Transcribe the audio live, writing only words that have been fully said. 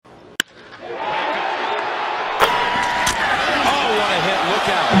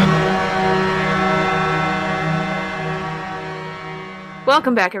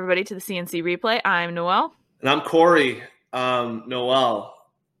Welcome back, everybody, to the CNC replay. I'm Noelle. And I'm Corey. Noelle,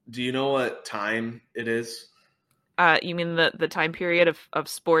 do you know what time it is? You mean the time period of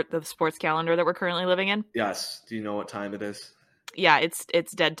the sports calendar that we're currently living in? Yes. Do you know what time it is? Yeah, it's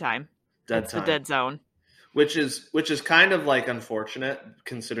dead time. Dead it's time. The dead zone. Which is kind of like unfortunate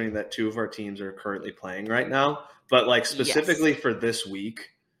considering that two of our teams are currently playing right now. But like specifically for this week,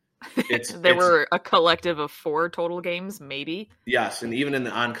 there were a collective of 4 total games, maybe. Yes, and even in the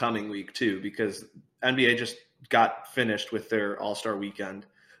oncoming week too, because NBA just got finished with their All-Star weekend,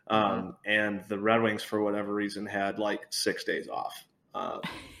 and the Red Wings, for whatever reason, had like 6 days off.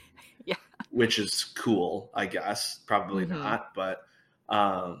 Yeah, which is cool, I guess. Probably not, but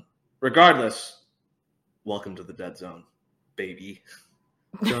regardless, welcome to the Dead Zone, baby.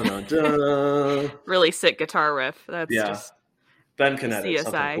 Dun, dun, dun. Really sick guitar riff. That's just Ben can edit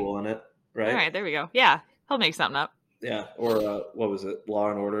something cool in it, right? All right, there we go. Yeah, he'll make something up. Yeah, or what was it? Law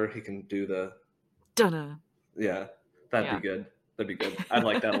and Order. He can do the. Dunna. Yeah, that'd be good. That'd be good. I'd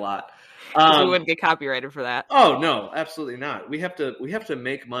like that a lot. We wouldn't get copyrighted for that. Oh no, absolutely not. We have to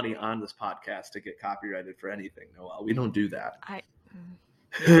make money on this podcast to get copyrighted for anything. Noelle, we don't do that.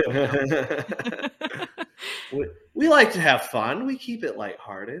 We like to have fun. We keep it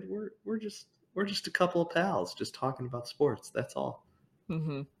lighthearted. We're just a couple of pals just talking about sports. That's all.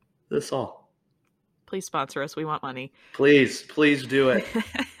 That's all. Please sponsor us. We want money. Please do it.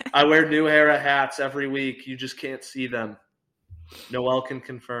 I wear New Era hats every week. You just can't see them. Noelle can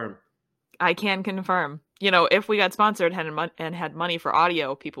confirm. I can confirm. You know, if we got sponsored and had money for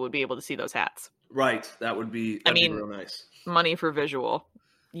audio, people would be able to see those hats. Right. That'd be real nice. Money for visual.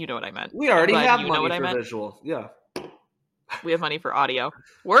 You know what I meant. We already have money for visual. Yeah. We have money for audio.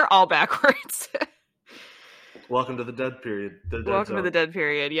 We're all backwards. Welcome to the dead period. Welcome to the dead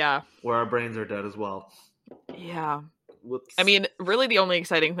period, yeah. Where our brains are dead as well. Yeah. Whoops. I mean, really the only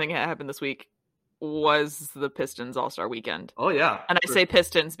exciting thing that happened this week was the Pistons All-Star Weekend. Oh, yeah. And I say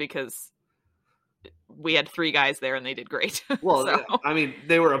Pistons because we had 3 guys there and they did great. Well, so. I mean,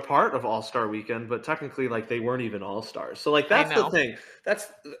 they were a part of All-Star Weekend, but technically, like, they weren't even All-Stars. So, like, that's the thing. That's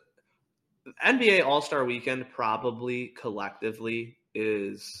NBA All-Star Weekend probably collectively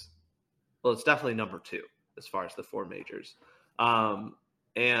is, well, it's definitely number 2 as far as the 4 majors.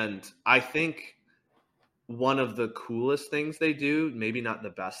 And I think one of the coolest things they do, maybe not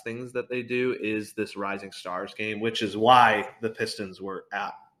the best things that they do, is this Rising Stars game, which is why the Pistons were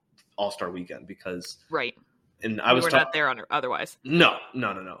at All-Star Weekend, because right. And I was not there otherwise. No.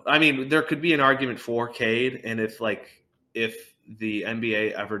 I mean, there could be an argument for Cade, and if the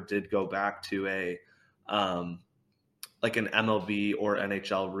NBA ever did go back to a like an MLB or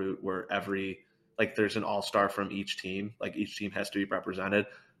NHL route where there's an all-star from each team, like each team has to be represented,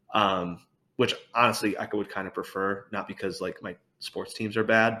 which honestly I would kind of prefer, not because like my sports teams are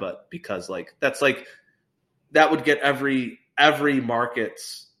bad, but because that would get every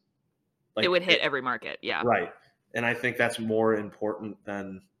market's it would hit every market. Yeah. Right. And I think that's more important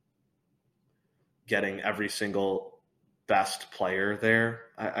than getting every single best player there.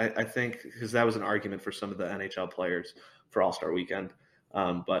 I think, because that was an argument for some of the NHL players for All-Star Weekend.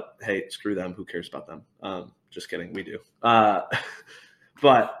 But hey, screw them. Who cares about them? Just kidding. We do.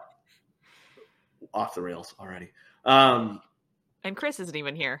 But off the rails already. And Chris isn't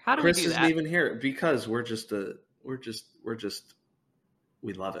even here. How do we do that? Chris isn't even here because we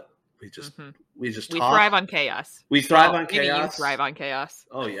love it. We talk. Thrive on chaos. We thrive on chaos. Maybe you thrive on chaos.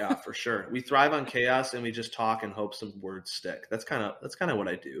 Oh yeah, for sure. We thrive on chaos, and we just talk and hope some words stick. That's kind of what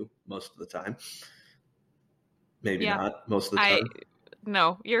I do most of the time. Maybe not most of the time.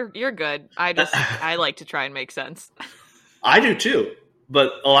 No, you're good. I like to try and make sense. I do too,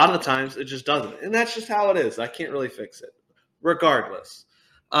 but a lot of the times it just doesn't, and that's just how it is. I can't really fix it. Regardless,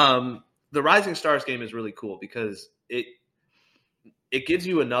 the Rising Stars game is really cool because it gives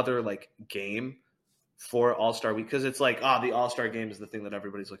you another like game for All-Star Week, because it's like, the All-Star game is the thing that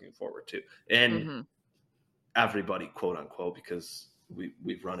everybody's looking forward to. And everybody, quote unquote, because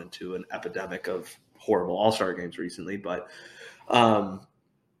we've run into an epidemic of horrible All-Star games recently, but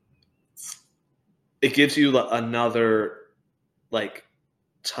it gives you another like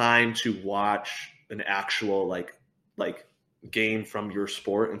time to watch an actual like game from your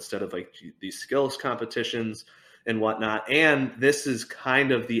sport instead of like these skills competitions and whatnot. And this is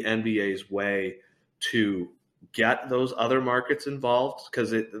kind of the NBA's way to get those other markets involved,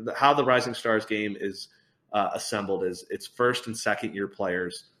 because how the Rising Stars game is assembled is it's first and second year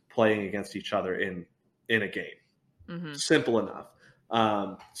players playing against each other in a game. Simple enough.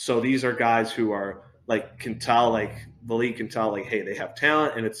 So these are guys who are like, can tell, like the league can tell, like, hey, they have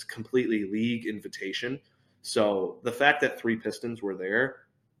talent, and it's completely league invitation. So the fact that 3 Pistons were there,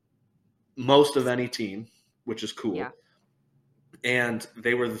 most of any team, which is cool. Yeah. And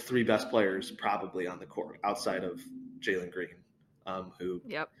they were the 3 best players probably on the court outside of Jalen Green, who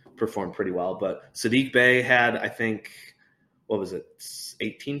performed pretty well. But Sadiq Bey had, I think, what was it,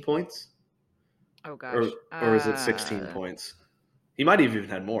 18 points? Oh, gosh. Or is it 16 points? He might have even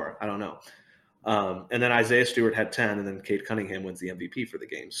had more. I don't know. And then Isaiah Stewart had 10, and then Cade Cunningham wins the MVP for the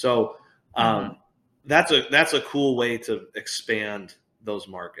game. So that's a cool way to expand those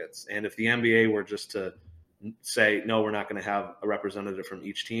markets. And if the NBA were just to say, no, we're not going to have a representative from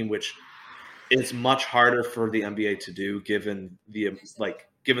each team, which is much harder for the NBA to do given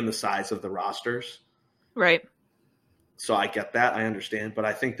the size of the rosters. Right. So I get that. I understand. But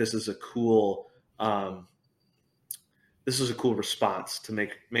I think this is a cool response to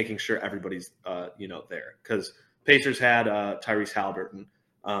making sure everybody's there, because Pacers had Tyrese Halliburton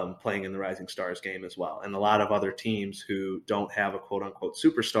playing in the Rising Stars game as well, and a lot of other teams who don't have a quote unquote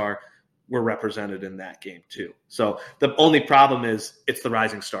superstar were represented in that game too. So the only problem is it's the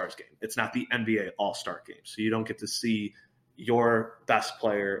Rising Stars game. It's not the NBA All-Star game, so you don't get to see your best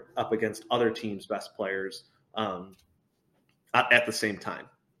player up against other teams' best players at the same time.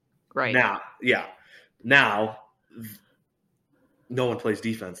 Right now. No one plays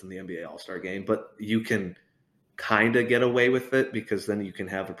defense in the NBA All-Star game, but you can kind of get away with it because then you can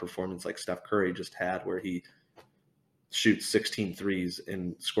have a performance like Steph Curry just had where he shoots 16 threes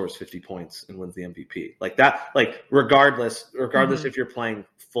and scores 50 points and wins the MVP. Like that, like regardless if you're playing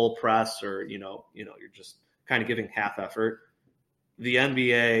full press or, you're just kind of giving half effort, the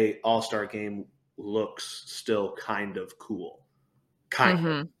NBA All-Star game looks still kind of cool. Kind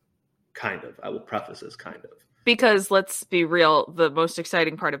of. I will preface as kind of. Because let's be real, the most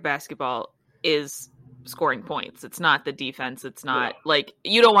exciting part of basketball is scoring points. It's not the defense. It's not like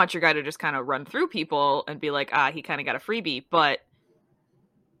you don't want your guy to just kind of run through people and be like, he kind of got a freebie. But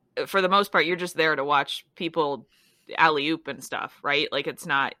for the most part, you're just there to watch people alley-oop and stuff, right? Like it's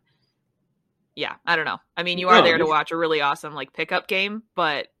not, I don't know. I mean, you are there to watch a really awesome like pickup game,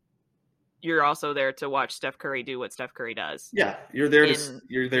 but you're also there to watch Steph Curry do what Steph Curry does. Yeah, you're there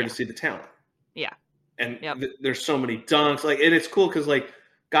to see the talent. Yeah. And there's so many dunks, and it's cool because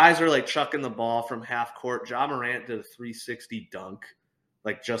guys are chucking the ball from half court. Ja Morant did a 360 dunk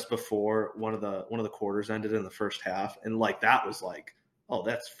just before one of the quarters ended in the first half, and that was oh,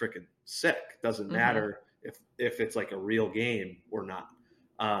 that's freaking sick. Doesn't matter if it's a real game or not.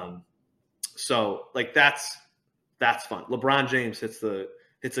 So that's fun. LeBron James hits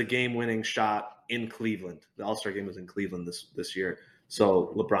a game-winning shot in Cleveland. The All-Star game was in Cleveland this year.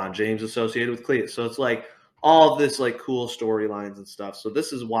 So LeBron James associated with Cleveland. So it's all of this cool storylines and stuff. So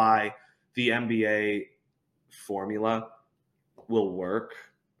this is why the NBA formula will work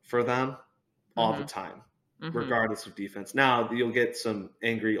for them all the time, regardless of defense. Now you'll get some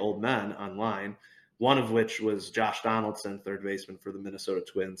angry old men online, one of which was Josh Donaldson, third baseman for the Minnesota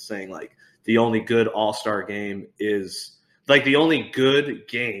Twins, saying the only good All-Star game is the only good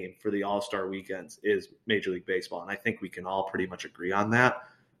game for the All-Star weekends is Major League Baseball. And I think we can all pretty much agree on that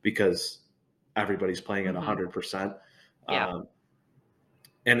because everybody's playing at 100%. Yeah.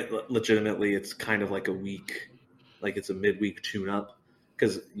 And legitimately, it's kind of a week, it's a midweek tune-up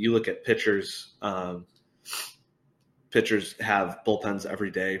because you look at pitchers. Pitchers have bullpens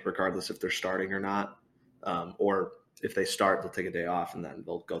every day, regardless if they're starting or not. Or if they start, they'll take a day off and then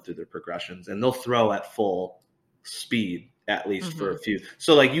they'll go through their progressions. And they'll throw at full speed at least for a few.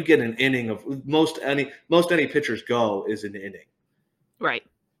 So you get an inning of most any pitchers go is an inning. Right.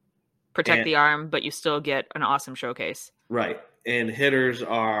 Protect the arm, but you still get an awesome showcase. Right. And hitters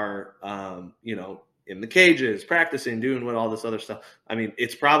are, in the cages, practicing, doing all this other stuff. I mean,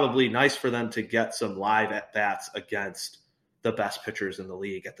 it's probably nice for them to get some live at-bats against the best pitchers in the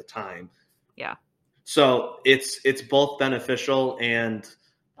league at the time. Yeah. So it's both beneficial and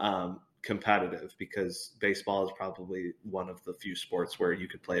competitive because baseball is probably one of the few sports where you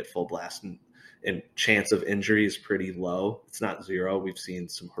could play at full blast and chance of injury is pretty low. It's not zero. We've seen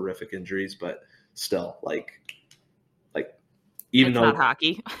some horrific injuries, but still even though not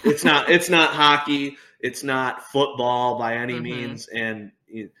hockey, it's not hockey, it's not football by any means. And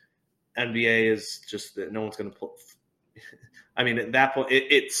NBA is just that no one's going to pull. I mean, at that point,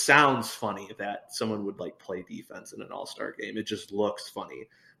 it sounds funny that someone would play defense in an All-Star game. It just looks funny.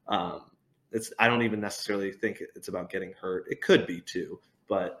 I don't even necessarily think it's about getting hurt. It could be too,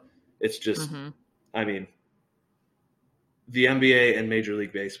 but it's just, I mean, the NBA and Major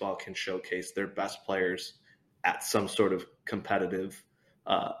League Baseball can showcase their best players at some sort of competitive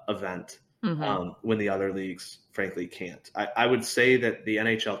event when the other leagues, frankly, can't. I would say that the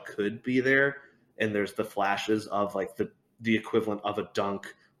NHL could be there and there's the flashes of like the equivalent of a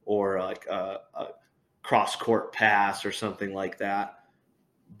dunk or like a cross court pass or something like that.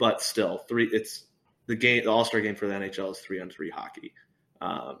 But still, it's the All-Star game for the NHL is 3-on-3 hockey.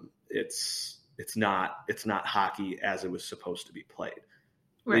 It's not hockey as it was supposed to be played.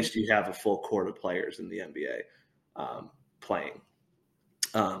 At least you have a full court of players in the NBA playing.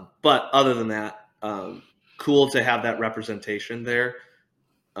 But other than that, cool to have that representation there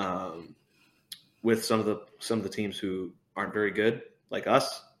with some of the teams who aren't very good, like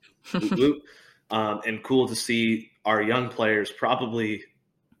us. And cool to see our young players probably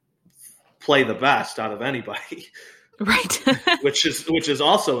play the best out of anybody. Right. which is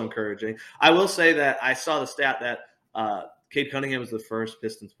also encouraging. I will say that I saw the stat that Cade Cunningham was the first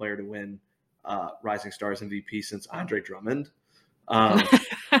Pistons player to win Rising Stars MVP since Andre Drummond.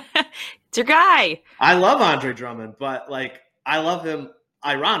 It's your guy. I love Andre Drummond, but like I love him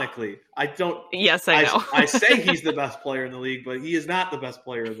ironically. I don't. Yes, I know. I say he's the best player in the league, but he is not the best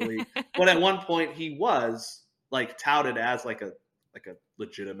player in the league. But at one point, he was like touted as like a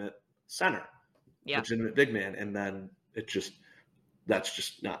legitimate center, legitimate big man, and then that's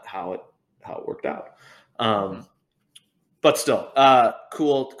just not how it worked out. But still,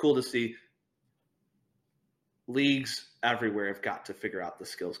 cool to see. Leagues everywhere have got to figure out the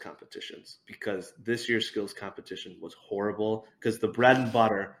skills competitions, because this year's skills competition was horrible, because the bread and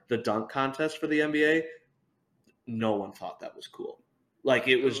butter, the dunk contest for the NBA, no one thought that was cool. Like,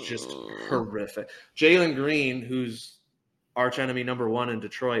 it was just horrific. Jalen Green, who's arch enemy number 1 in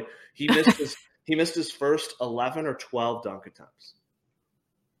Detroit, he missed his first 11 or 12 dunk attempts.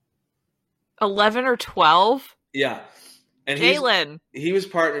 11 or 12? Yeah. And Jalen. He was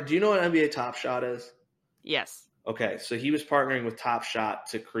partnered. Do you know what NBA Top Shot is? Yes. Okay, so he was partnering with Top Shot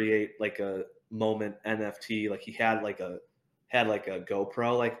to create like a moment NFT. Like he had like a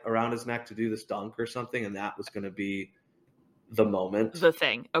GoPro like around his neck to do this dunk or something, and that was going to be the moment, the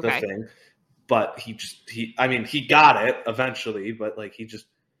thing. Okay. The thing. But he got it eventually. But like he just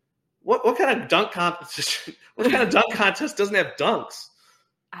what kind of dunk competition? What kind of dunk contest doesn't have dunks?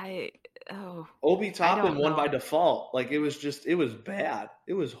 Obi Toppin won by default. Like it was bad.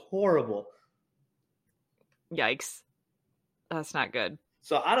 It was horrible. Yikes. That's not good.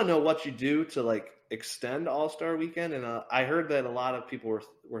 So I don't know what you do to like extend All-Star Weekend. And I heard that a lot of people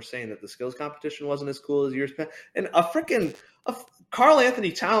were saying that the skills competition wasn't as cool as years past. And Karl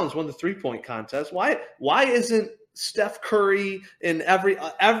Anthony Towns won the 3-point contest. Why isn't Steph Curry and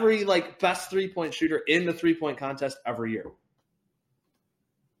every like best 3-point shooter in the 3-point contest every year?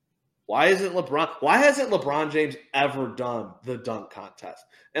 Why hasn't LeBron James ever done the dunk contest?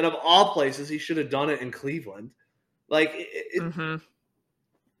 And of all places, he should have done it in Cleveland. Like,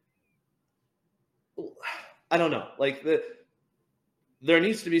 I don't know. Like, there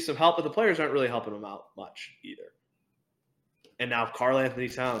needs to be some help, but the players aren't really helping him out much either. And now Karl Anthony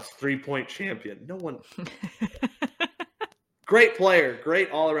Towns, 3-point champion. No one, great player,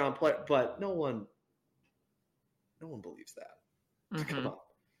 great all-around player, but no one believes that. Come on.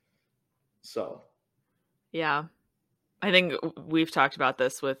 So, yeah, I think we've talked about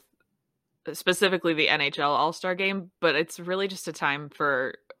this with specifically the NHL All-Star Game, but it's really just a time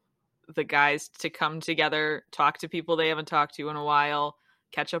for the guys to come together, talk to people they haven't talked to in a while,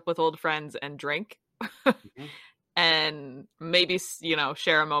 catch up with old friends, and drink, and maybe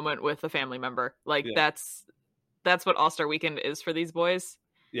share a moment with a family member. Like that's what All-Star Weekend is for these boys.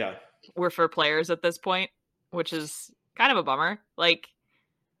 Yeah, we're for players at this point, which is kind of a bummer. Like,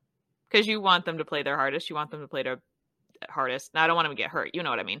 because you want them to play their hardest. You want them to play their hardest. Now, I don't want them to get hurt. You know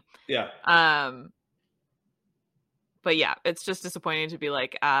what I mean? Yeah. But yeah, it's just disappointing to be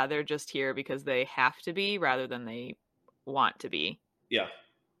like, they're just here because they have to be rather than they want to be. Yeah.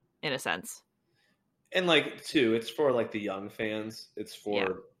 In a sense. And like, too, it's for like the young fans. It's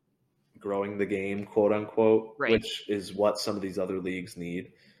for growing the game, quote unquote, which is what some of these other leagues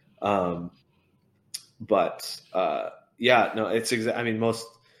need.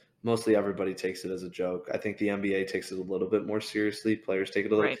 Mostly everybody takes it as a joke. I think the NBA takes it a little bit more seriously. Players take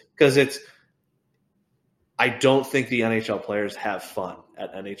it a little because I don't think the NHL players have fun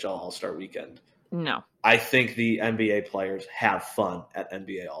at NHL All-Star Weekend. No. I think the NBA players have fun at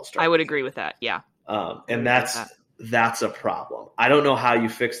NBA All-Star. I would agree with that. Yeah. And that's a problem. I don't know how you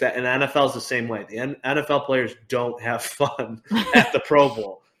fix that. And the NFL is the same way. The NFL players don't have fun at the Pro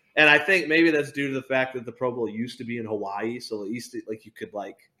Bowl. And I think maybe that's due to the fact that the Pro Bowl used to be in Hawaii. So at least like you could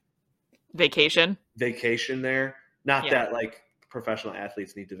like vacation there. Not that like professional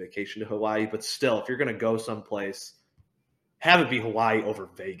athletes need to vacation to Hawaii, but still, if you're going to go someplace, have it be Hawaii over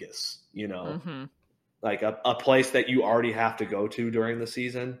Vegas, like a place that you already have to go to during the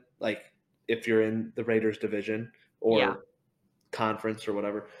season. Like if you're in the Raiders division or Yeah. conference or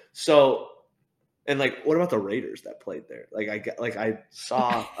whatever. So, and like, what about the Raiders that played there? I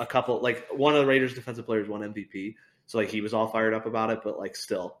saw a couple, like one of the Raiders defensive players won MVP. So like he was all fired up about it, but like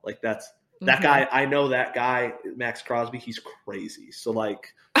still, like that guy, I know that guy, Max Crosby, he's crazy. So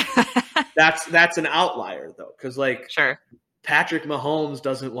like that's an outlier though. Cause like Sure. Patrick Mahomes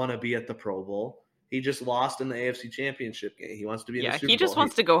doesn't want to be at the Pro Bowl. He just lost in the AFC Championship game. He wants to be in the Super Bowl. He just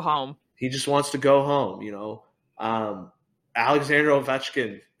wants to go home. He just wants to go home, Alexander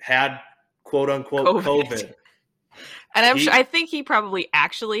Ovechkin had quote unquote COVID. And I think he probably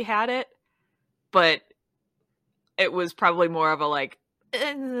actually had it, but it was probably more of a I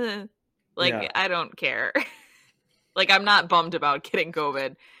don't care. Like, I'm not bummed about getting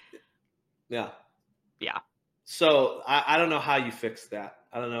COVID. Yeah. Yeah. So I don't know how you fix that.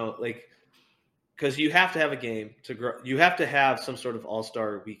 I don't know, because you have to have a game to grow. You have to have some sort of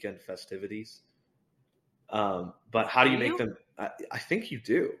All-Star weekend festivities. But how do you make them? I think you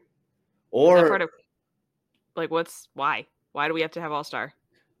do. Or part of, why? Why do we have to have All-Star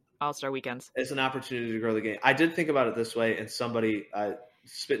weekends? It's an opportunity to grow the game. I did think about it this way, and somebody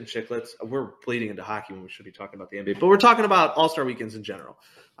spitting chicklets. We're bleeding into hockey when we should be talking about the NBA, but we're talking about All-Star weekends in general,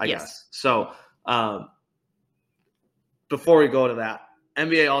 I guess. So before we go to that,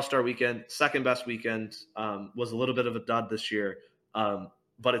 NBA All-Star Weekend, second best weekend, was a little bit of a dud this year,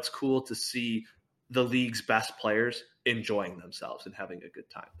 but it's cool to see the league's best players enjoying themselves and having a good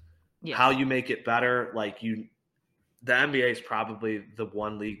time. Yes. How you make it better, the NBA is probably the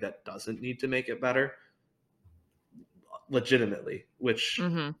one league that doesn't need to make it better, legitimately, which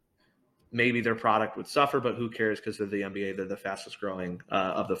maybe their product would suffer, but who cares, because they're the NBA. They're the fastest growing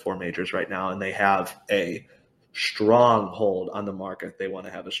of the four majors right now, and they have a strong hold on the market they want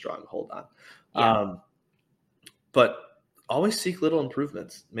to have a strong hold on. Yeah. But always seek little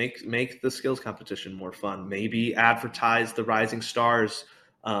improvements. Make the skills competition more fun. Maybe advertise the Rising Stars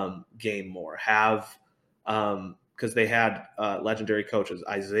game more. Have because they had legendary coaches.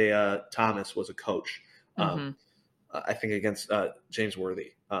 Isaiah Thomas was a coach, I think, against James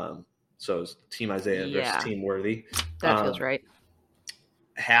Worthy. So it was Team Isaiah versus Team Worthy. That feels right.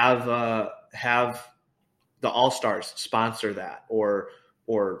 Have the All-Stars sponsor that, or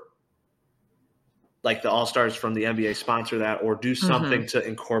like the All-Stars from the NBA sponsor that, or do something to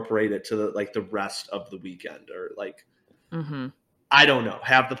incorporate it to the rest of the weekend, or I don't know,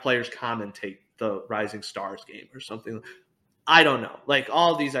 have the players commentate the Rising Stars game or something. I don't know.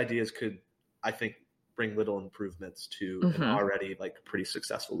 All these ideas could, I think, bring little improvements to an already pretty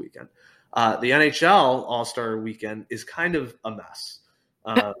successful weekend. The NHL All-Star weekend is kind of a mess.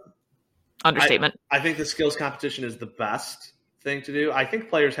 Understatement. I think the skills competition is the best thing to do. I think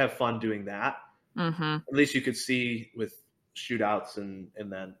players have fun doing that. At least you could see with shootouts, and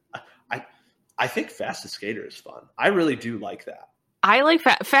then I think Fastest Skater is fun. I really do like that. I like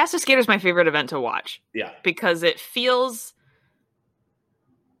Fastest Skater is my favorite event to watch. Yeah, because it feels.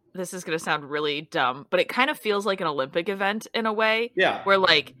 This is going to sound really dumb, but it kind of feels like an Olympic event in a way. Yeah, where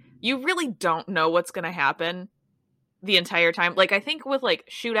you really don't know what's going to happen the entire time. I think with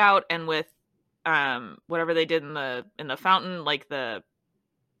shootout and with whatever they did in the fountain, the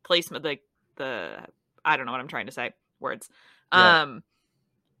placement, the I don't know what I'm trying to say, words. Yeah.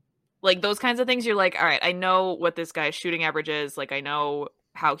 Those kinds of things, you're all right, I know what this guy's shooting average is, I know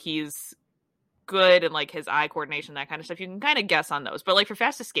how he's good, and his eye coordination, that kind of stuff. You can kind of guess on those. But for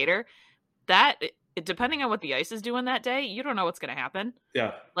Fastest Skater, depending on what the ice is doing that day, you don't know what's going to happen.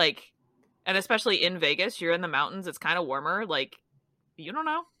 Yeah. And especially in Vegas, you're in the mountains, it's kind of warmer. You don't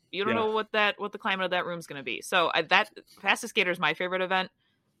know. You don't know what the climate of that room's going to be. So that Fastest Skater is my favorite event.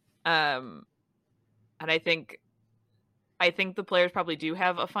 And I think the players probably do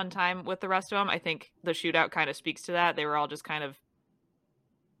have a fun time with the rest of them. I think the shootout kind of speaks to that. They were all just kind of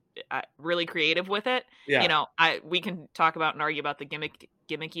really creative with it. Yeah. We can talk about and argue about the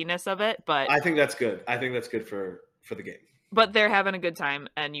gimmickiness of it, but I think that's good. I think that's good for the game. But they're having a good time,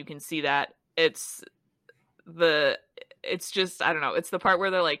 and you can see that. It's just, I don't know, it's the part where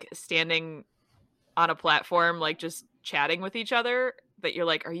they're standing on a platform, just chatting with each other, that you're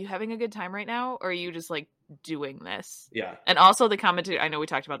are you having a good time right now, or are you just doing this? Yeah. And also the commentator, I know we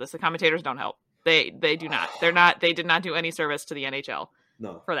talked about this, the commentators don't help. They do not. They did not do any service to the NHL.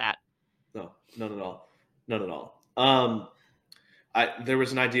 No. For that. No, none at all. There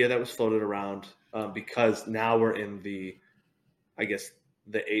was an idea that was floated around because now we're in the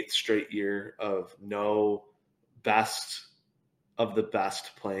 8th straight year of no best of the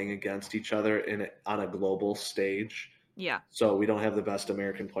best playing against each other on a global stage. Yeah. So we don't have the best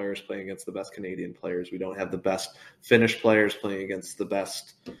American players playing against the best Canadian players. We don't have the best Finnish players playing against the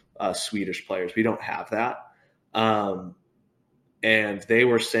best Swedish players. We don't have that. And they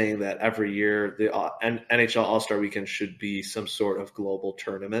were saying that every year the NHL All-Star Weekend should be some sort of global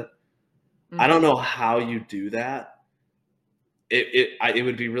tournament. I don't know how you do that. It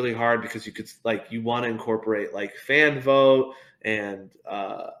would be really hard because you could you want to incorporate like fan vote and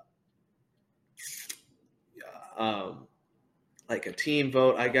like a team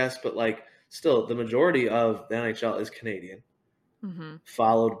vote, I guess, but like still the majority of the NHL is Canadian,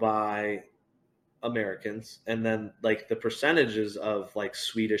 followed by Americans, and then like the percentages of like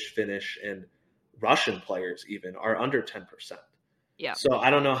Swedish, Finnish, and Russian players even are under 10%. Yeah. So I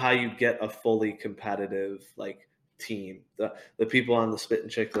don't know how you get a fully competitive like team. The people on the Spit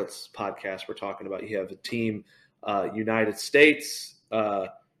and Chicklets podcast were talking about you have a team United States,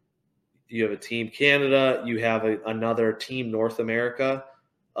 you have a team Canada, you have another team North America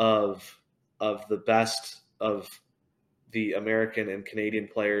of the best of the American and Canadian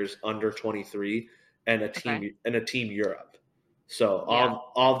players under 23, and a team Europe. So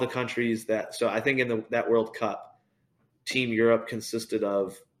all the countries so I think in that World Cup, Team Europe consisted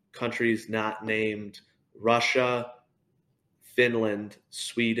of countries not named Russia, Finland,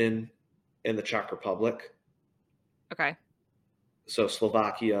 Sweden, and the Czech Republic. Okay. So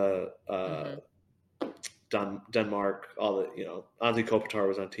Slovakia, Denmark, all the Anze Kopitar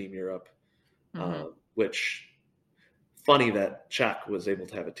was on Team Europe, which funny that Czech was able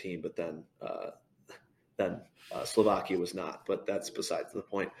to have a team, but then Slovakia was not. But that's besides the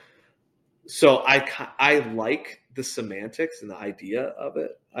point. So I like the semantics and the idea of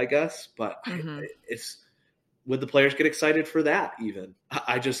it, I guess, but it's would the players get excited for that even?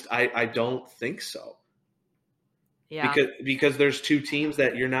 I don't think so. Yeah. Because there's two teams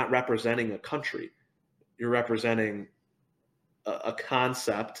that you're not representing a country. You're representing a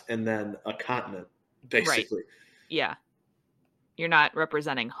concept and then a continent, basically. Right. Yeah. You're not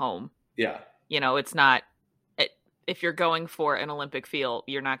representing home. Yeah. It's not, if you're going for an Olympic feel,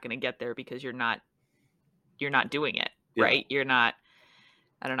 you're not going to get there because you're not doing it, right? You're not,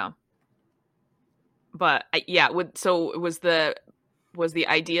 I don't know. But so was the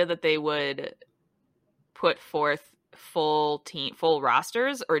idea that they would put forth full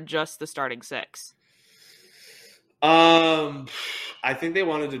rosters or just the starting six? I think they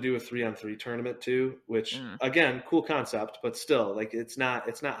wanted to do a 3-on-3 tournament too, which again, cool concept, but still like it's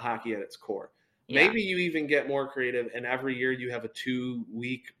not hockey at its core. Yeah. Maybe you even get more creative and every year you have a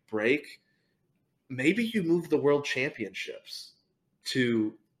 2-week break. Maybe you move the World Championships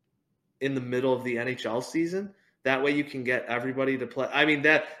to in the middle of the NHL season. That way you can get everybody to play. I mean,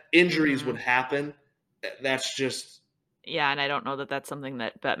 that injuries would happen. That's just... Yeah, and I don't know that that's something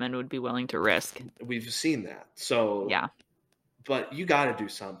that Bettman would be willing to risk. We've seen that. So, yeah. But you got to do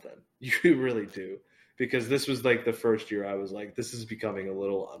something. You really do. Because this was like the first year I was like, this is becoming a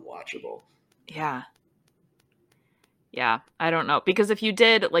little unwatchable. Yeah. Yeah, I don't know. Because if you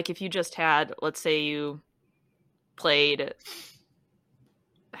just had, let's say you played,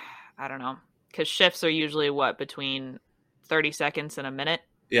 I don't know, because shifts are usually between 30 seconds and a minute?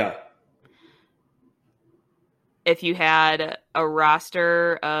 Yeah. If you had a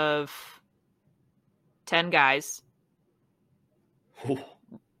roster of 10 guys, I'm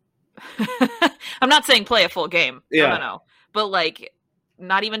not saying play a full game. Yeah. No. But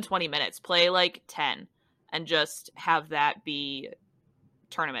not even 20 minutes. Play 10 and just have that be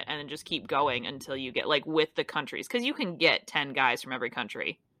tournament and then just keep going until you get with the countries. Because you can get 10 guys from every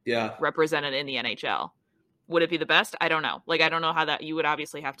country represented in the NHL. Would it be the best? I don't know. I don't know how that, you would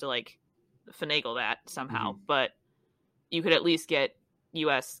obviously have to finagle that somehow, but you could at least get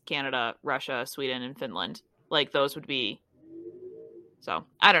US, Canada, Russia, Sweden, and Finland. Those would be. So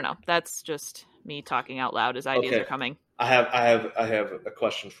I don't know. That's just me talking out loud as ideas are coming. I have a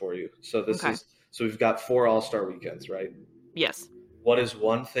question for you. So so we've got 4 All-Star weekends, right? Yes. What is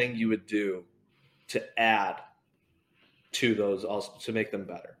one thing you would do to add to those to make them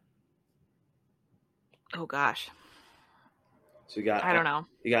better? Oh gosh. So you got, I don't know.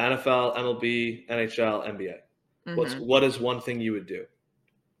 You got NFL, MLB, NHL, NBA. What is one thing you would do?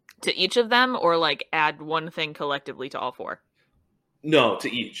 To each of them, or add one thing collectively to all 4? No,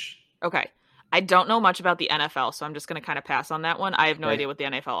 to each. Okay. I don't know much about the NFL, so I'm just going to kind of pass on that one. I have no idea what the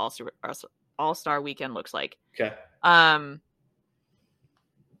NFL All-Star Weekend looks like. Okay.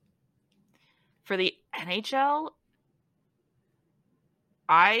 For the NHL,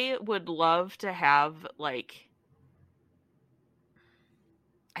 I would love to have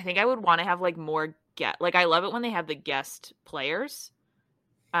I think I would want to have more I love it when they have the guest players.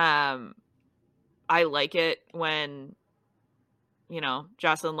 I like it when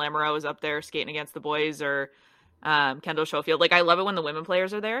Jocelyn Lamoureux is up there skating against the boys, or Kendall Schofield. Like, I love it when the women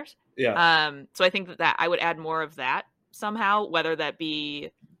players are there. Yeah. So I think that I would add more of that somehow, whether that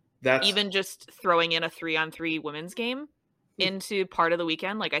be even just throwing in a 3-on-3 women's game into part of the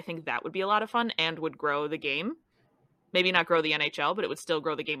weekend. Like, I think that would be a lot of fun and would grow the game. Maybe not grow the NHL, but it would still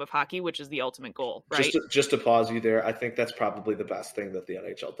grow the game of hockey, which is the ultimate goal, right? Just to pause you there, I think that's probably the best thing that the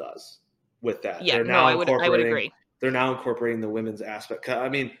NHL does with that. Yeah, I would agree. They're now incorporating the women's aspect. I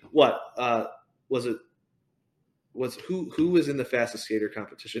mean, what was it? Who was in the fastest skater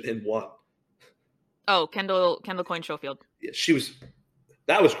competition and won? Oh, Kendall Coyne Schofield. Yeah,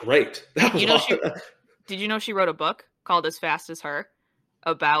 that was great. That was awesome. Did you know she wrote a book called As Fast as Her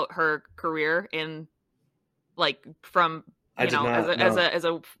about her career in, like, from as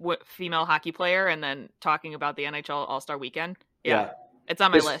a female hockey player, and then talking about the NHL All-Star Weekend? Yeah. It's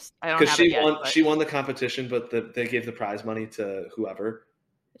on my list. I don't have it yet. She won the competition, but they gave the prize money to whoever.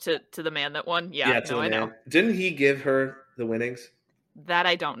 To the man that won? Yeah, I know. Didn't he give her the winnings? That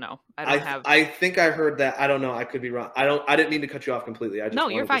I don't know. I think I heard that. I don't know. I could be wrong. I didn't mean to cut you off completely. I just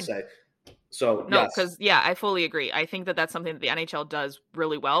wanted to say. So no, because I fully agree. I think that that's something that the NHL does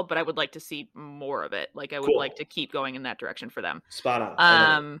really well, but I would like to see more of it. Like, I would like to keep going in that direction for them. Spot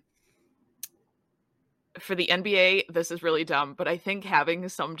on. For the NBA, this is really dumb, but I think having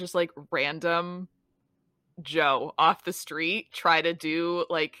some just like random Joe off the street try to do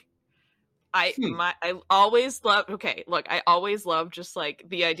like I always love just like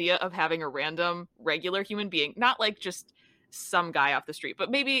the idea of having a random regular human being, not like just some guy off the street, but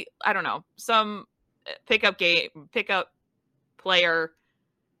maybe, I don't know, some pickup player,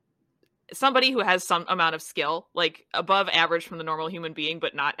 somebody who has some amount of skill, like above average from the normal human being,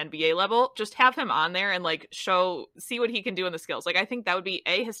 but not NBA level. Just have him on there and like see what he can do in the skills. Like, I think that would be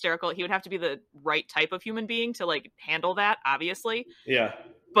hysterical. He would have to be the right type of human being to like handle that, obviously. Yeah.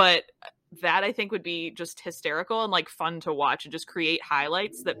 But that, I think, would be just hysterical and like fun to watch, and just create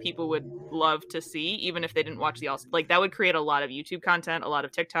highlights that people would love to see, even if they didn't watch the All. Like, that would create a lot of YouTube content, a lot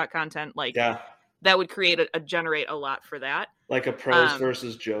of TikTok content. Like, that would generate a lot for that. Like a pros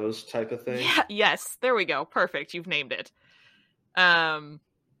versus Joes type of thing. Yeah, yes, there we go. Perfect. You've named it. And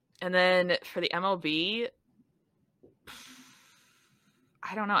then for the MLB,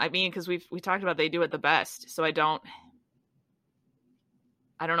 I don't know. I mean, because we talked about they do it the best, so I don't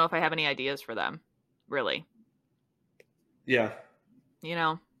know if I have any ideas for them, really. Yeah.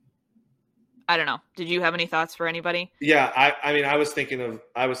 I don't know. Did you have any thoughts for anybody? Yeah, I mean, I was thinking of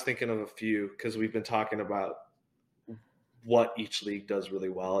a few, because we've been talking about what each league does really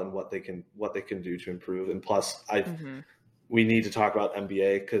well and what they can do to improve. And plus, we need to talk about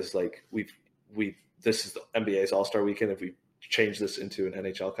NBA, because like this is the NBA's All-Star Weekend. If we change this into an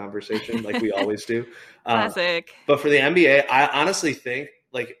NHL conversation, like we always do, classic. But for the NBA, I honestly think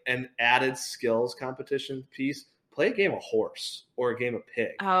like an added skills competition piece. Play a game of horse or a game of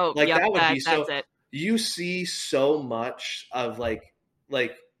pig. Oh, like yep, that would be so. That's it. You see so much of like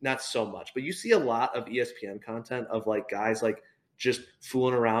not so much, but you see a lot of ESPN content of like guys like just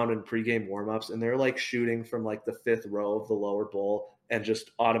fooling around in pregame warmups, and they're like shooting from like the fifth row of the lower bowl and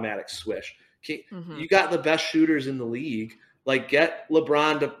just automatic swish. You got the best shooters in the league. Like, get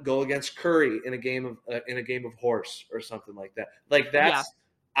LeBron to go against Curry in a game of horse or something like that. Like, that's. Yeah.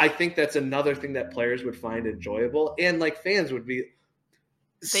 I think that's another thing that players would find enjoyable, and like fans would be.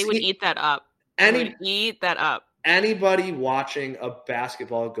 They would eat that up. Anybody watching a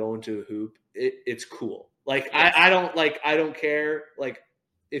basketball go into a hoop, it's cool. Like, yes. I don't care like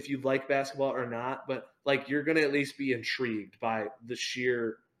if you like basketball or not, but like you're gonna at least be intrigued by the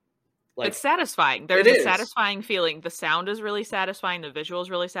sheer. Like, it's satisfying. There's a satisfying feeling. The sound is really satisfying. The visual is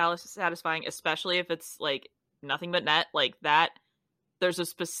really satisfying, especially if it's like nothing but net like that. There's a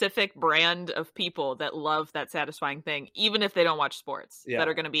specific brand of people that love that satisfying thing, even if they don't watch sports, that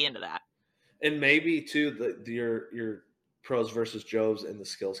are going to be into that. And maybe too, your pros versus Joes in the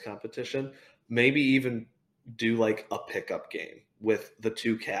skills competition, maybe even do like a pickup game with the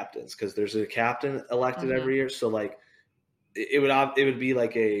two captains, because there's a captain elected every year. So like it would be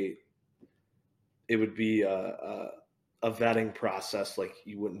like a vetting process. Like,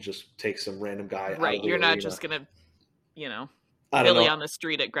 you wouldn't just take some random guy. Right. You're not just going to, Billy on the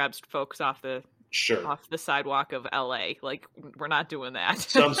street, it grabs folks off the sidewalk of LA. Like, we're not doing that.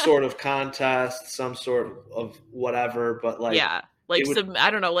 Some sort of contest, some sort of whatever, but like, yeah, like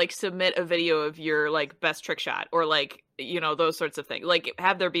I don't know, like submit a video of your like best trick shot, or like, those sorts of things. Like,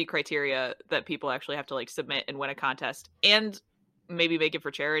 have there be criteria that people actually have to like submit and win a contest, and maybe make it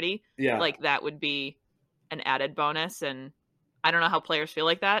for charity. Yeah, like that would be an added bonus. And I don't know how players feel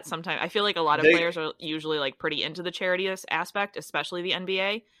like that. Sometimes I feel like a lot of They players are usually like pretty into the charity aspect, especially the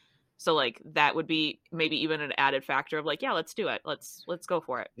NBA. So like that would be maybe even an added factor of like, yeah, let's do it. Let's go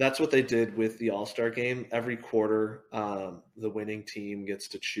for it. That's what they did with the All-Star game. Every quarter, the winning team gets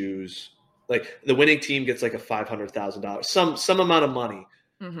to choose. Like the winning team gets like a $500,000, some amount of money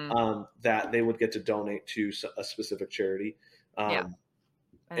that they would get to donate to a specific charity. Yeah,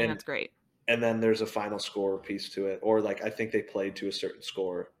 I think and that's great. and then there's a final score piece to it, or like I think they played to a certain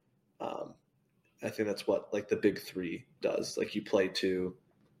score. I think that's what like the Big Three does. Like you play to,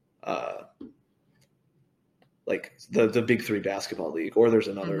 like the Big Three basketball league, or there's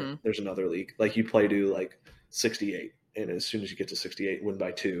another league. Like you play to like 68, and as soon as you get to 68, win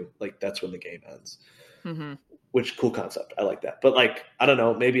by 2. Like that's when the game ends. Which cool concept. I like that. But like I don't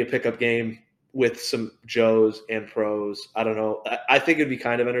know, maybe a pickup game with some Joes and pros. I don't know. I think it'd be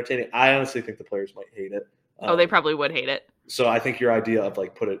kind of entertaining. I honestly think the players might hate it. They probably would hate it. So I think your idea of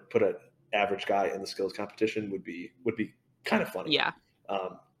like put an average guy in the skills competition would be kind of funny. Yeah.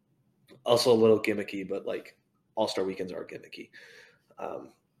 Also a little gimmicky, but like All-Star weekends are gimmicky.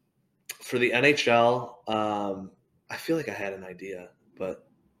 For the NHL, I feel like I had an idea, but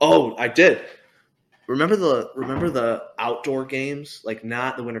I did. Remember the outdoor games, like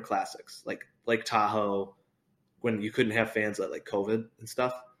not the Winter Classics, like Tahoe, when you couldn't have fans at like COVID and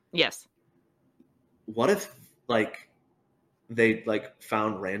stuff? Yes. What if like they like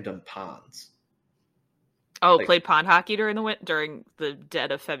found random ponds? Played pond hockey during the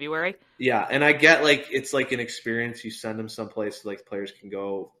dead of February. Yeah, and I get like it's like an experience. You send them someplace like players can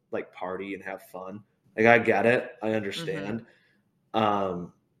go like party and have fun. Like I get it, I understand.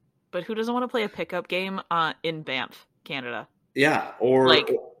 But who doesn't want to play a pickup game in Banff, Canada? Yeah, or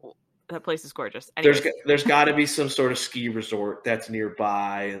like that place is gorgeous. Anyways. There's got to be some sort of ski resort that's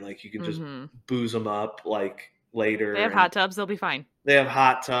nearby, and like you can just booze them up like later. They have hot tubs; they'll be fine. They have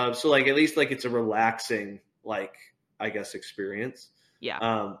hot tubs, so like at least like it's a relaxing like I guess experience.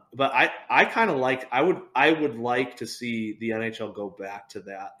 Yeah. But I kind of like I would like to see the NHL go back to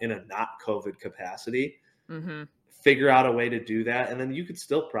that in a not COVID capacity. Figure out a way to do that, and then you could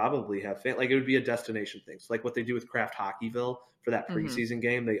still probably have like it would be a destination thing. So like what they do with Kraft Hockeyville for that preseason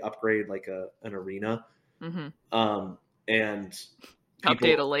game, they upgrade like an arena, and people,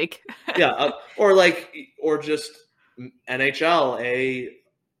 update a lake. or just NHL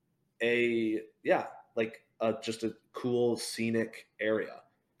just a cool scenic area.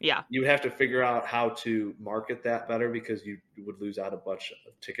 Yeah. You would have to figure out how to market that better because you would lose out a bunch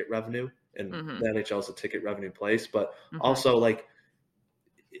of ticket revenue, and the NHL is a ticket revenue place. But also, like,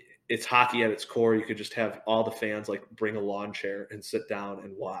 it's hockey at its core. You could just have all the fans, like, bring a lawn chair and sit down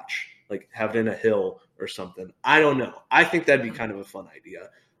and watch, like, have it in a hill or something. I don't know. I think that'd be kind of a fun idea.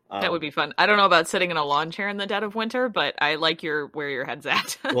 That would be fun. I don't know about sitting in a lawn chair in the dead of winter, but I like where your head's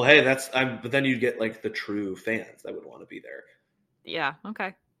at. Well, hey, but then you'd get, like, the true fans that would want to be there. Yeah,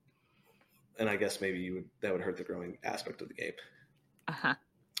 okay. And I guess maybe that would hurt the growing aspect of the game.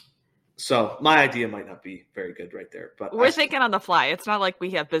 So my idea might not be very good right there, but we're thinking on the fly. It's not like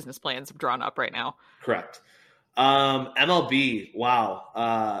we have business plans drawn up right now. Correct. MLB.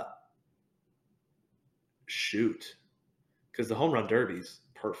 Wow. Shoot. Because the home run derby's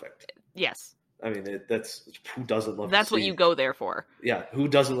perfect. Yes. I mean, that's who doesn't love. That's what you go there for. Yeah. Who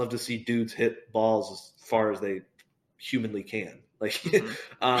doesn't love to see dudes hit balls as far as they humanly can? Like,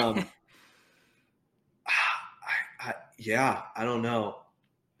 I don't know.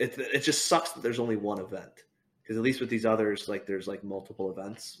 It just sucks that there's only one event, because at least with these others, like there's like multiple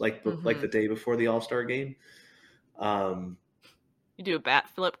events, like the day before the All-Star game. You do a bat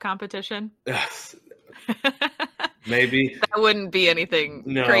flip competition. Maybe that wouldn't be anything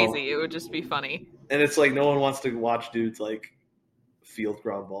crazy. It would just be funny. And it's like no one wants to watch dudes like field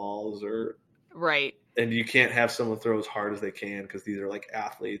ground balls or right. And you can't have someone throw as hard as they can because these are like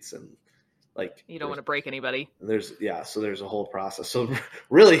athletes and like you don't want to break anybody. So there's a whole process. So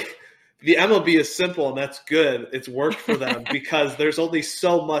really, the MLB is simple and that's good. It's worked for them because there's only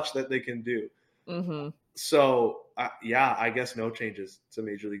so much that they can do. So I guess no changes to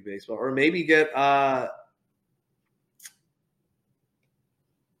Major League Baseball, or maybe get.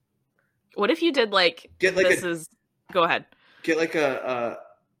 What if you did go ahead. Get like a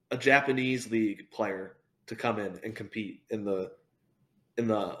Japanese league player to come in and compete in the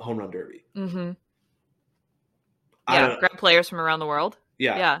home run derby. Yeah, grab players from around the world.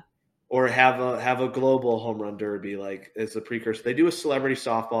 Yeah. Or have a global home run derby, like as a precursor. They do a celebrity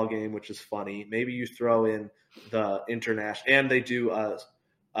softball game, which is funny. Maybe you throw in the international, and they do a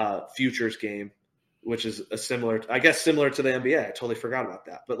futures game, which is similar to the NBA. I totally forgot about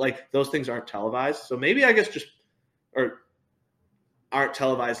that. But like those things aren't televised, so maybe I guess aren't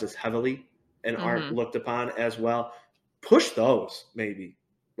televised as heavily and aren't Mhm. looked upon as well. Push those maybe,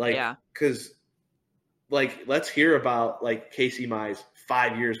 like, Yeah. because like let's hear about like Casey Mize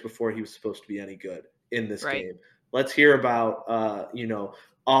 5 years before he was supposed to be any good in this Right. game. Let's hear about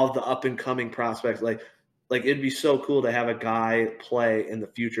all the up and coming prospects. Like it'd be so cool to have a guy play in the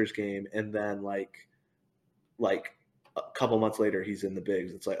futures game and then like a couple months later he's in the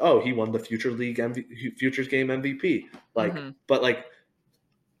bigs. It's like, oh, he won the futures game MVP. Like, Mhm. but like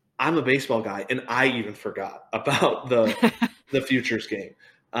I'm a baseball guy and I even forgot about the futures game.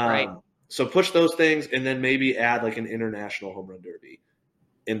 Right. So push those things and then maybe add like an international home run derby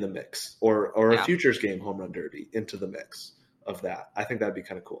in the mix or a Yeah. futures game home run derby into the mix of that. I think that'd be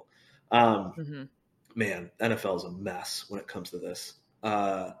kind of cool. Mhm. Man, NFL is a mess when it comes to this.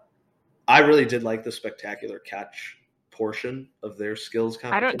 I really did like the spectacular catch portion of their skills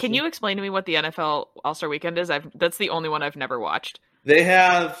competition. Can you explain to me what the NFL All-Star Weekend is? That's the only one I've never watched. They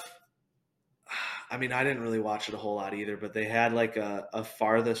have, I mean, I didn't really watch it a whole lot either, but they had like a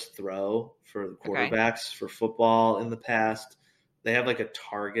farthest throw for the quarterbacks for football in the past. They have like a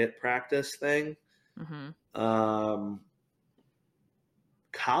target practice thing. Mhm.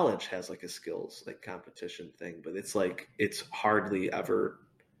 College has like a skills like competition thing, but it's like it's hardly ever.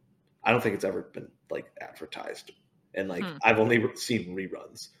 I don't think it's ever been like advertised, and like I've only seen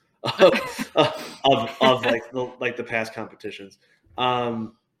reruns of the past competitions.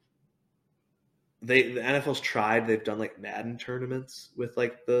 The NFL's tried. They've done like Madden tournaments with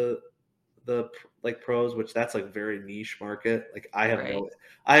like the like pros, which that's like very niche market. Like I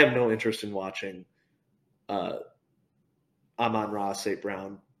have no interest in watching Amon-Ra St.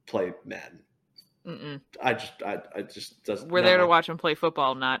 Brown play Madden. Mm-mm. I just doesn't. We're there to watch him play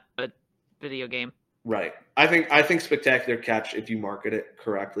football, not a video game. Right. I think Spectacular Catch, if you market it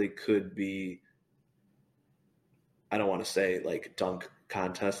correctly, could be. I don't want to say like dunk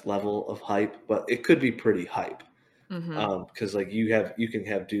contest level of hype, but it could be pretty hype. Because like you can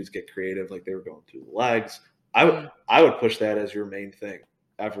have dudes get creative, like they were going through the legs. I would push that as your main thing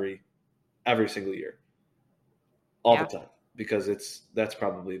every single year, all the time, because that's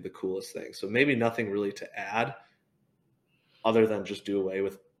probably the coolest thing. So maybe nothing really to add, other than just do away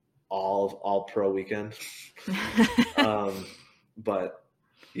with all pro weekend. But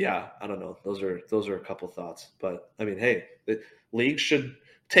yeah, I don't know. Those are a couple thoughts. But I mean, hey, the league should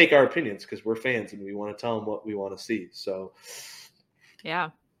take our opinions because we're fans and we want to tell them what we want to see. So yeah,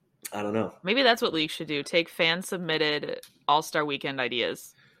 I don't know. Maybe that's what leagues should do. Take fan submitted All-Star Weekend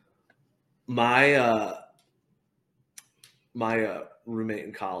ideas. My roommate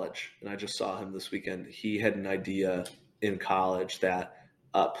in college, and I just saw him this weekend. He had an idea in college that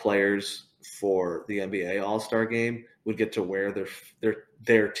players for the NBA All-Star Game would get to wear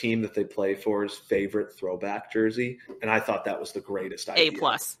their team that they play for's favorite throwback jersey, and I thought that was the greatest idea.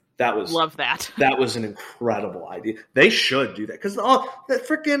 A+. Love that. That was an incredible idea. They should do that because the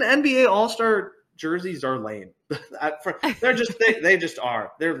freaking NBA All-Star jerseys are lame. They're just they just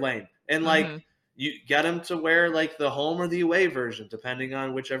are. They're lame, and like. You get them to wear like the home or the away version, depending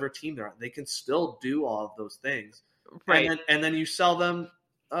on whichever team they're on. They can still do all of those things, right? And then you sell them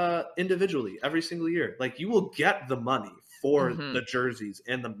individually every single year. Like you will get the money for the jerseys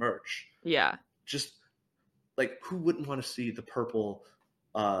and the merch. Yeah, just like who wouldn't want to see the purple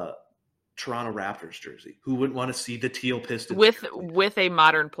Toronto Raptors jersey? Who wouldn't want to see the teal Pistons with a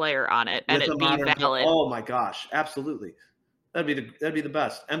modern player on it and it be valid? Oh my gosh, absolutely! That'd be the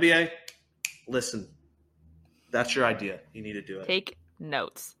best. NBA. Listen, that's your idea. You need to do it. Take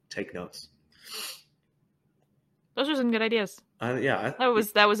notes. Take notes. Those are some good ideas. Yeah. That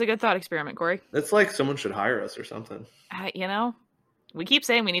was a good thought experiment, Corey. It's like someone should hire us or something. We keep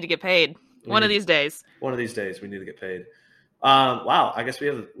saying we need to get paid. One of these days we need to get paid. Wow. I guess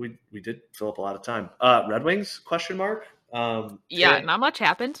we did fill up a lot of time. Red Wings ? Not much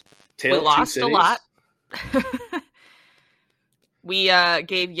happened. We lost a lot. We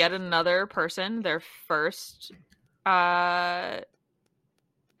gave yet another person their first hat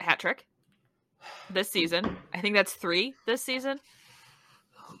trick this season. I think that's 3 this season.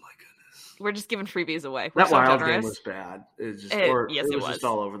 Oh my goodness! We're just giving freebies away. That Wild game was bad. It was just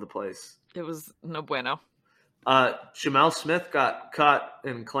all over the place. It was no bueno. Jamel Smith got cut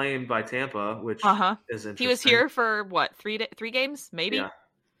and claimed by Tampa, which is interesting. He was here for what, 3 games, maybe? Yeah.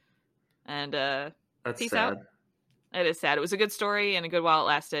 And that's peace sad. out. It is sad. It was a good story and a good while it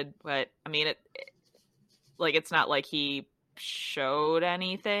lasted, but I mean, it's not like he showed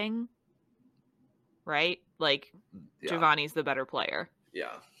anything, right? Like Giovanni's the better player.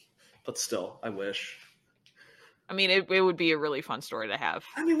 Yeah, but still, I wish. I mean, it would be a really fun story to have.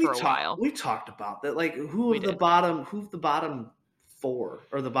 For a while. We talked about that. Like, who the bottom 4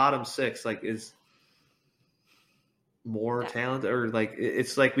 or the bottom 6 like is more talented, or like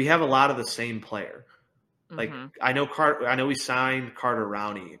it's like we have a lot of the same player. Like I know we signed Carter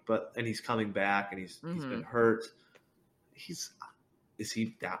Rowney, and he's coming back and he's been hurt. Is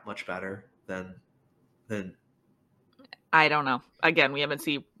he that much better than I don't know. Again, we haven't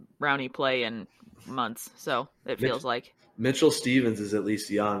seen Rowney play in months, so it feels like Mitchell Stevens is at least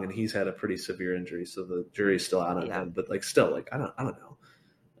young, and he's had a pretty severe injury, so the jury's still out on him. But like, still, like I don't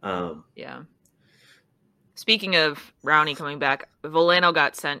know. Yeah. Speaking of Rowney coming back, Veleno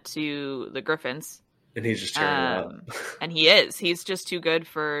got sent to the Griffins, and he's just tearing it up. And he's just too good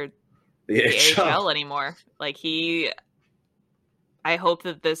for the AHL anymore. Like I hope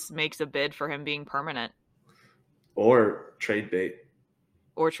that this makes a bid for him being permanent. Or trade bait.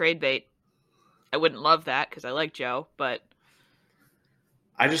 I wouldn't love that because I like Joe, but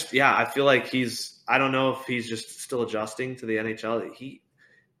I feel like I don't know if he's just still adjusting to the NHL.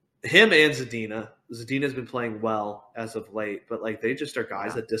 Him and Zadina. Zadina's been playing well as of late, but like they just are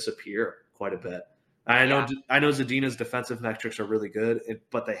guys that disappear quite a bit. I know Zadina's defensive metrics are really good,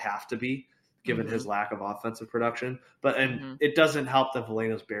 but they have to be given his lack of offensive production. But it doesn't help that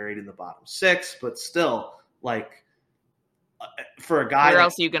Veleno's buried in the bottom 6, but still, like for a guy, where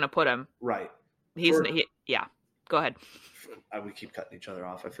else are you going to put him? Right. Go ahead. We keep cutting each other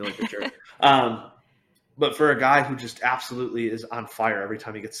off. I feel like a jerk. But for a guy who just absolutely is on fire every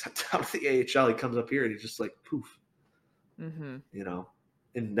time he gets sent down to the AHL, he comes up here and he's just like poof. You know,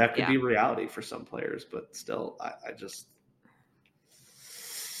 and that could be reality for some players, but still, I just.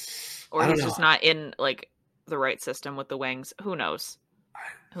 Or he's just not in like the right system with the Wings. Who knows?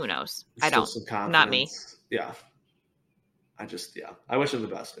 I don't. Not me. Yeah. I wish him the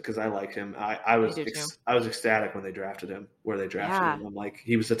best because I like him. I was ecstatic when they drafted him, where they drafted him. I'm like,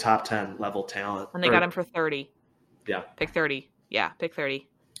 he was a top 10 level talent. And they got him for 30. Yeah. Pick 30. Yeah, pick 30.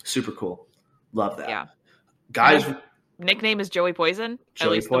 Super cool. Love that. Yeah. Guys. His nickname is Joey Poison. At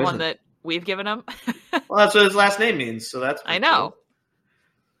least the one that we've given him. Well, that's what his last name means, so that's I know. Cool.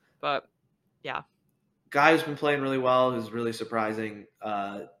 But yeah. Guy who's been playing really well, who's really surprising.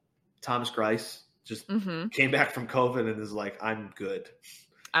 Thomas Greiss just came back from COVID and is like, I'm good.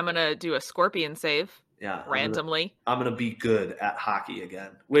 I'm going to do a scorpion save. Yeah. Randomly. I'm going to be good at hockey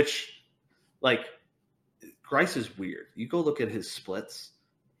again, which like Greiss is weird. You go look at his splits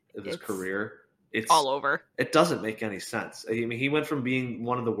of his career. It's all over. It doesn't make any sense. I mean, he went from being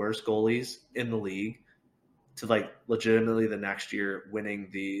one of the worst goalies in the league to like legitimately the next year winning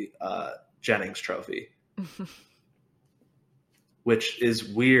the Jennings Trophy. Which is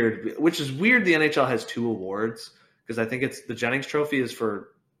weird. The NHL has 2 awards because I think it's the Jennings Trophy is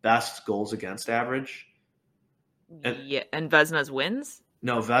for best goals against average. And Vezna's wins?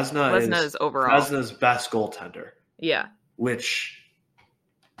 No, Vezina is overall. Vezna's best goaltender. Yeah. Which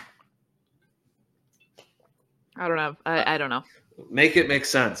I don't know. I don't know. Make it make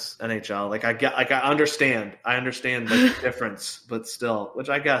sense, NHL. I understand the difference, but still, which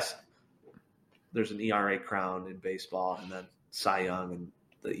I guess there's an ERA crown in baseball and then Cy Young, and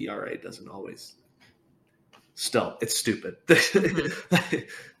the ERA doesn't always. Still, it's stupid. It's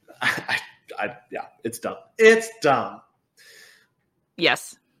dumb. It's dumb.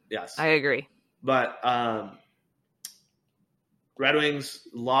 Yes, I agree. But Red Wings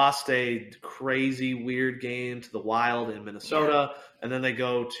lost a crazy, weird game to the Wild in Minnesota, and then they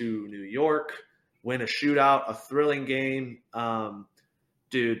go to New York, win a shootout, a thrilling game.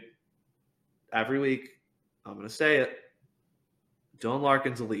 Dude, every week, I'm going to say it, Dylan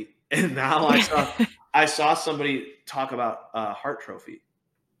Larkin's elite. And now I saw somebody talk about Hart Trophy.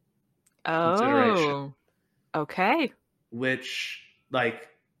 Oh, okay. Which, like,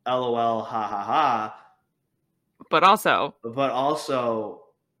 LOL, ha ha ha. But also,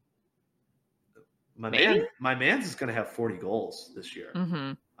 my man's is going to have 40 goals this year.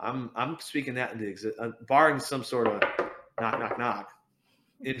 Mm-hmm. I'm speaking that into existence, barring some sort of knock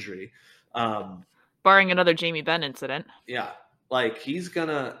injury. Barring another Jamie Benn incident. Yeah. Like he's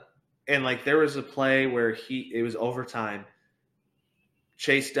gonna, and like there was a play where it was overtime,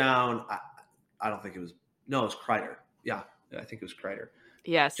 chased down. I don't think it was Kreider. Yeah, I think it was Kreider.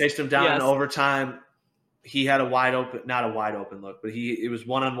 Yes. Chased him down in overtime. He had not a wide open look, but it was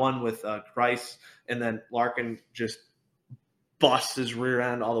 1-on-1 with Greiss, and then Larkin just busts his rear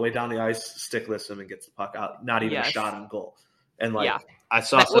end all the way down the ice, stickless him, and gets the puck out. Not even a shot on goal. And I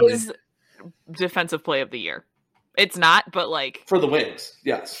saw that was defensive play of the year. It's not, but like for the Wings,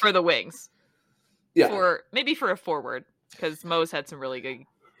 yes. For the Wings, yeah. Maybe for a forward, because Mo's had some really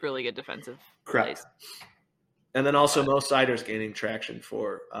good defensive plays. And then also Mo Seider's gaining traction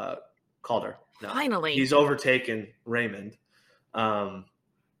for Calder. Now, finally, he's overtaken Raymond. And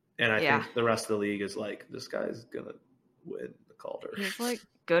I think the rest of the league is like, this guy's gonna win the Calder. He's like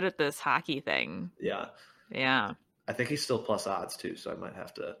good at this hockey thing. Yeah. I think he's still plus odds too, so I might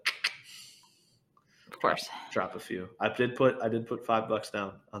have to, of course, drop a few. I did put $5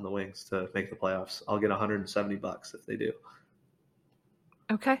 down on the Wings to make the playoffs. I'll get $170 if they do.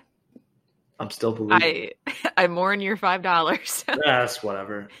 Okay. I'm still believing. I'm more in your $5. That's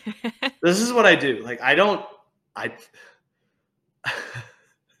whatever. This is what I do. Like I don't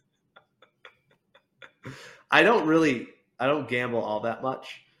gamble all that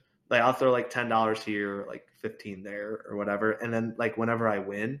much. Like I'll throw like $10 here, like 15 there or whatever. And then like whenever I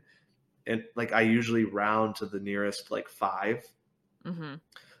win, and like I usually round to the nearest like 5. Mm-hmm.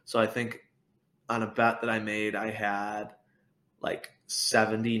 So I think on a bet that I made, I had like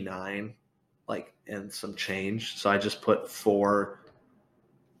 79, like and some change. So I just put 4.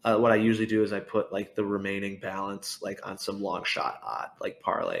 What I usually do is I put like the remaining balance like on some long shot odd, like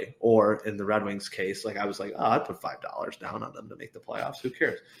parlay, or in the Red Wings case, like I was like, I'd put $5 down on them to make the playoffs. Who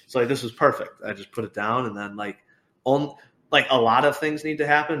cares? So like this was perfect. I just put it down, and then like a lot of things need to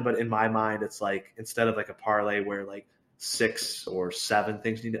happen, but in my mind, it's like instead of like a parlay where like 6 or 7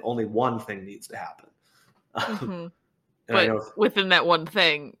 things only one thing needs to happen. Mm-hmm. But within that one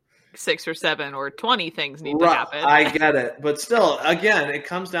thing, 6 or 7 or 20 things need to happen. I get it. But still, again, it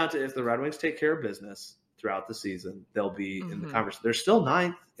comes down to if the Red Wings take care of business throughout the season, they'll be in the conversation. They're still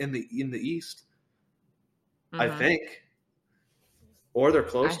 9th in the East, I think. Or they're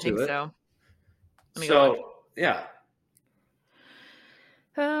close to it. So. Yeah.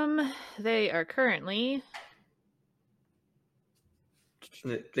 They are currently...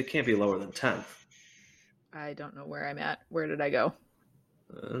 They can't be lower than 10th. I don't know where I'm at. Where did I go?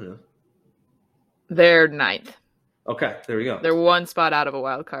 I don't know. They're 9th. Okay, there we go. They're 1 spot out of a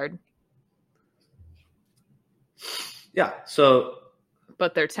wild card. Yeah, so...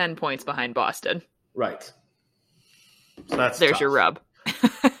 But they're 10 points behind Boston. Right. So that's There's tough. your rub.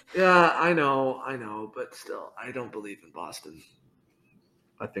 Yeah, I know, but still, I don't believe in Boston.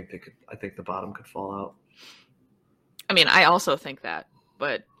 I think the bottom could fall out. I mean, I also think that,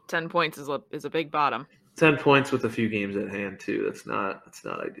 but 10 points is a big bottom. 10 points with a few games at hand too. That's not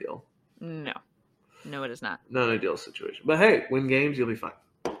ideal. No, it is not. Not an ideal situation. But hey, win games, you'll be fine.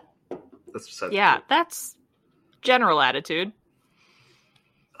 That's besides. Yeah, that's general attitude.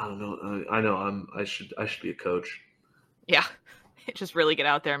 I don't know. I know. I should be a coach. Yeah, just really get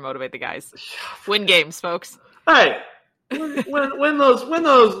out there and motivate the guys. Win games, folks. Hey, win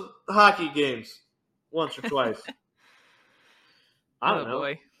those hockey games once or twice. I don't know.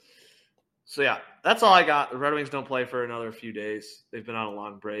 Boy. So yeah, that's all I got. The Red Wings don't play for another few days. They've been on a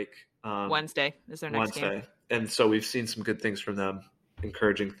long break. Wednesday is their next game. And so we've seen some good things from them,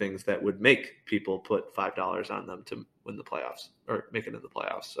 encouraging things that would make people put $5 on them to win the playoffs or make it in the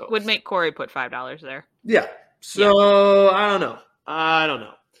playoffs. So would make Corey put $5 there. Yeah. So yeah. I don't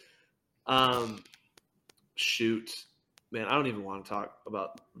know. Shoot. Man, I don't even want to talk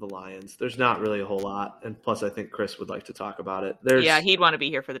about the Lions. There's not really a whole lot. And plus, I think Chris would like to talk about it. He'd want to be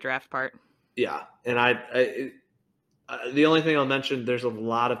here for the draft part. Yeah. And the only thing I'll mention, there's a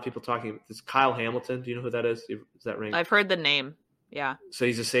lot of people talking about this. Kyle Hamilton. Do you know who that is? Is that ring? I've heard the name. Yeah. So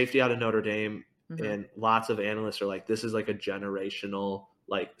he's a safety out of Notre Dame. Mm-hmm. And lots of analysts are like, this is like a generational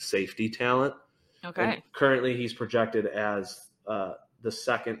like safety talent. Okay. And currently, he's projected as the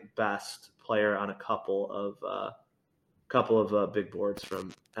second best player on a couple of big boards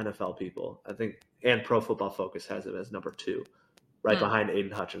from NFL people, I think, and Pro Football Focus has it as number 2, right behind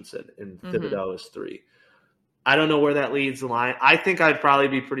Aiden Hutchinson, and Thibodeau is 3. I don't know where that leads the line. I think I'd probably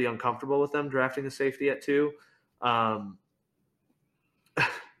be pretty uncomfortable with them drafting a safety at 2,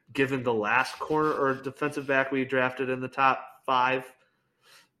 given the last corner or defensive back we drafted in the top 5.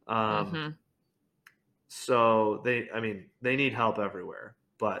 So they need help everywhere,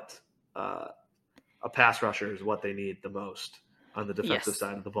 but a pass rusher is what they need the most on the defensive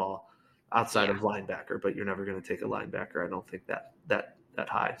side of the ball, outside of linebacker. But you're never going to take a linebacker. I don't think that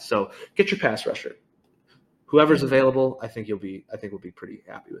high. So get your pass rusher. Whoever's available, I think we'll be pretty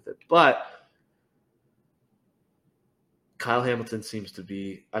happy with it. But Kyle Hamilton seems to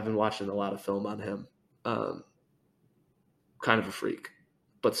be. I've been watching a lot of film on him. Kind of a freak,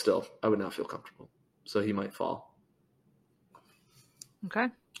 but still, I would not feel comfortable. So he might fall. Okay.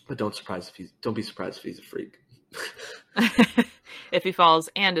 But don't be surprised if he's a freak. If he falls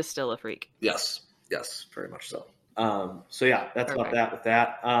and is still a freak. Yes, very much so. So yeah, that's about that with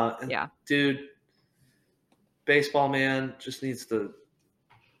that. Dude, baseball man just needs to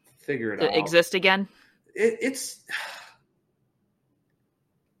figure it out. Exist again? It's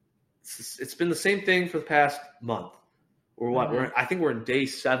been the same thing for the past month. Or what? I think we're in day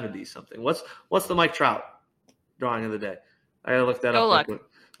 70 something. What's the Mike Trout drawing of the day? I gotta look that up real quick.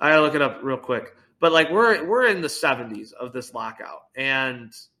 I gotta look it up real quick. But like we're in the 70s of this lockout,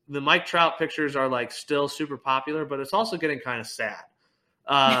 and the Mike Trout pictures are like still super popular, but it's also getting kind of sad.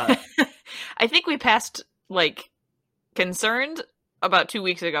 I think we passed like concerned about 2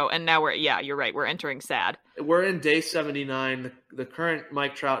 weeks ago, and now you're right. We're entering sad. We're in day 79. The current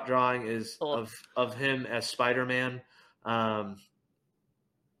Mike Trout drawing is of him as Spider-Man. So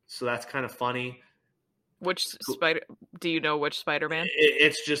that's kind of funny. Which Spider? Do you know which Spider-Man?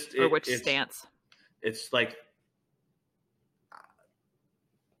 It's just which stance? It's like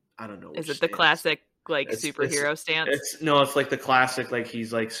I don't know. Is it the classic like superhero stance? It's like the classic like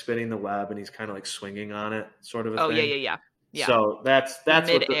he's like spinning the web and he's kind of like swinging on it, sort of. Yeah. So that's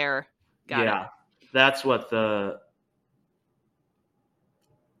mid-air. Got it. That's what the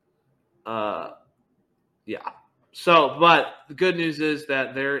So, but the good news is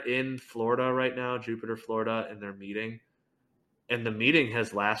that they're in Florida right now, Jupiter, Florida, and they're meeting. And the meeting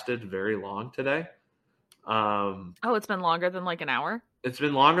has lasted very long today. It's been longer than like an hour? It's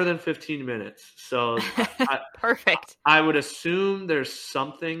been longer than 15 minutes. So perfect. I would assume there's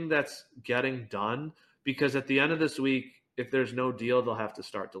something that's getting done because at the end of this week, if there's no deal, they'll have to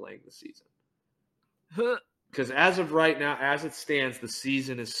start delaying the season. Because as of right now, as it stands, the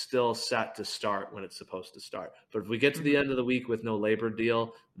season is still set to start when it's supposed to start. But if we get to the end of the week with no labor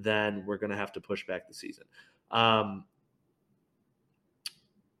deal, then we're going to have to push back the season.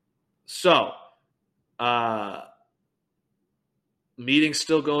 Meeting's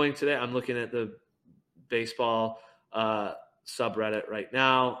still going today. I'm looking at the baseball subreddit right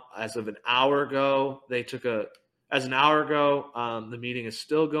now. As of an hour ago, the meeting is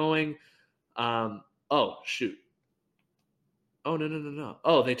still going. Oh, shoot. Oh, no.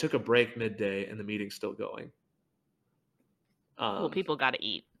 Oh, they took a break midday and the meeting's still going. Well, people got to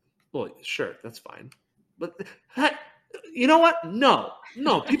eat. Well, sure, that's fine. But you know what? No,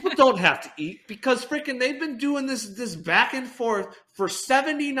 people don't have to eat because freaking they've been doing this back and forth for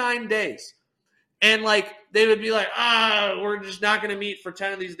 79 days. And like they would be like, we're just not going to meet for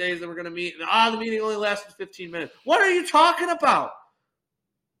 10 of these days, then we're going to meet. And the meeting only lasted 15 minutes. What are you talking about?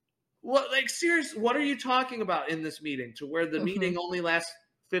 What, like, seriously, what are you talking about in this meeting to where the meeting only lasts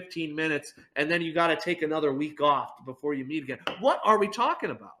 15 minutes and then you got to take another week off before you meet again? What are we talking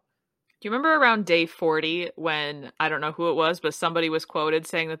about? Do you remember around day 40 when, I don't know who it was, but somebody was quoted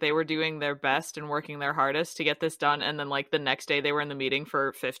saying that they were doing their best and working their hardest to get this done, and then like the next day they were in the meeting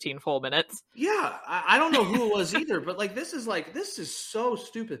for 15 full minutes? Yeah, I don't know who it was either, but like this is so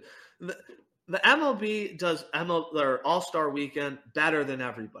stupid. The MLB does their All-Star Weekend better than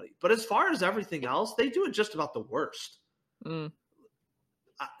everybody. But as far as everything else, they do it just about the worst.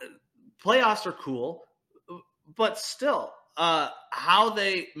 Playoffs are cool, but still, how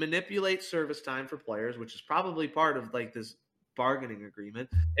they manipulate service time for players, which is probably part of like this bargaining agreement,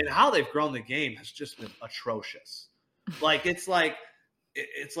 and how they've grown the game has just been atrocious. Like, it's like,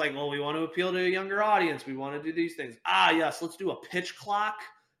 well, we want to appeal to a younger audience. We want to do these things. Yes, let's do a pitch clock.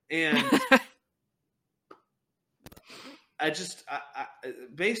 And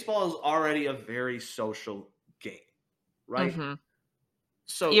baseball is already a very social game, right?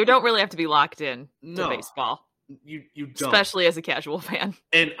 So you don't really have to be locked in to baseball. You don't. Especially as a casual fan.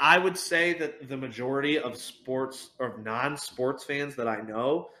 And I would say that the majority of sports or non-sports fans that I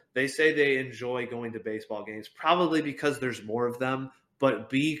know, they say they enjoy going to baseball games, probably because there's more of them, but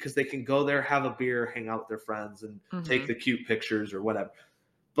because they can go there, have a beer, hang out with their friends, and take the cute pictures or whatever.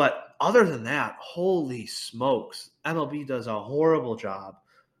 But other than that, holy smokes, MLB does a horrible job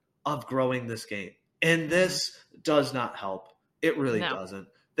of growing this game. And this does not help. It really doesn't.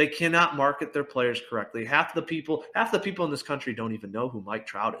 They cannot market their players correctly. Half the people in this country don't even know who Mike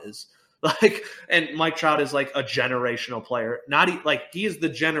Trout is. And Mike Trout is like a generational player. He is the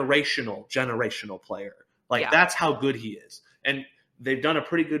generational player. That's how good he is. And they've done a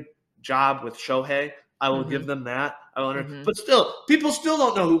pretty good job with Shohei. I will give them that. But still, people still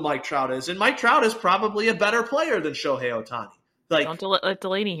don't know who Mike Trout is. And Mike Trout is probably a better player than Shohei Ohtani. Don't let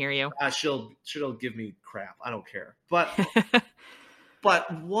Delaney hear you. She'll give me crap. I don't care.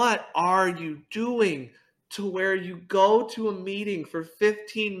 But what are you doing to where you go to a meeting for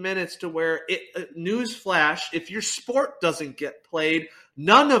 15 minutes to where newsflash, if your sport doesn't get played,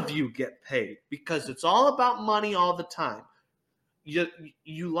 none of you get paid because it's all about money all the time.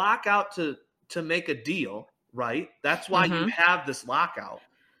 You lock out to make a deal, right? That's why you have this lockout.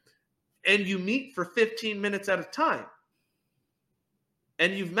 And you meet for 15 minutes at a time.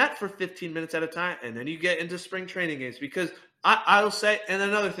 And you've met for 15 minutes at a time, and then you get into spring training games because I will say, and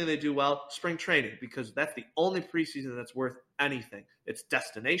another thing they do well, spring training, because that's the only preseason that's worth anything. It's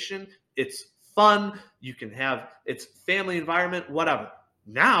destination, it's fun, you can have it's family environment, whatever.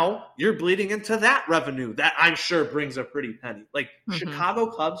 Now you're bleeding into that revenue that I'm sure brings a pretty penny. Like Chicago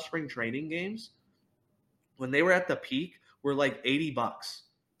Cubs spring training games, when they were at the peak, were like $80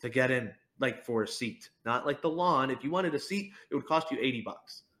 to get in, like for a seat, not like the lawn. If you wanted a seat, it would cost you $80,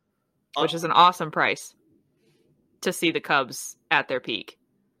 which is an awesome price to see the Cubs at their peak.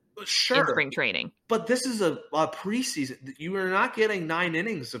 Sure, in spring training. But this is a preseason. You are not getting 9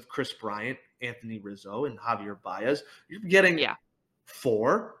 innings of Chris Bryant, Anthony Rizzo, and Javier Baez. You're getting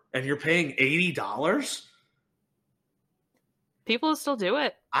 4, and you're paying $80. People still do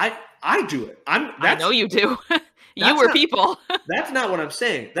it. I do it. I know you do. You were people. That's not what I'm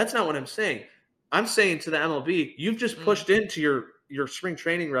saying. I'm saying to the MLB, you've just pushed into your spring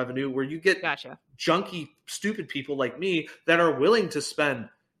training revenue where you get junky, stupid people like me that are willing to spend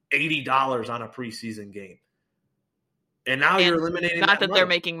 $80 on a preseason game. And now you're eliminating not that they're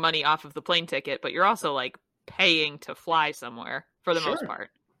making money off of the plane ticket, but you're also like paying to fly somewhere for the most part.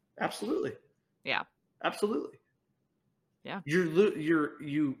 Absolutely. Yeah. Absolutely. Yeah.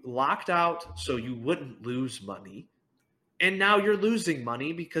 You locked out so you wouldn't lose money. And now you're losing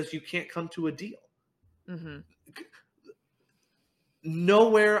money because you can't come to a deal. Mm-hmm.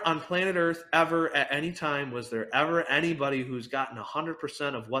 Nowhere on planet Earth ever at any time was there ever anybody who's gotten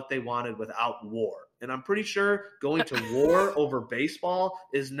 100% of what they wanted without war. And I'm pretty sure going to war over baseball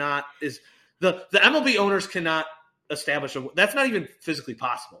is the MLB owners cannot establish that's not even physically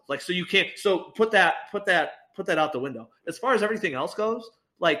possible. Like, so you can't, so put that out the window. As far as everything else goes,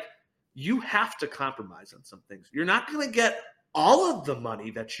 like, you have to compromise on some things. You're not going to get all of the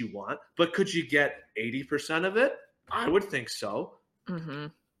money that you want, but could you get 80% of it? I would think so. Mm-hmm.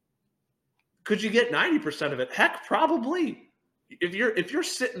 Could you get 90% of it? Heck, probably. If you're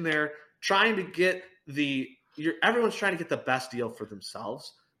sitting there trying to get everyone's trying to get the best deal for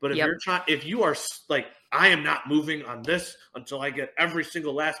themselves. But if you are like, I am not moving on this until I get every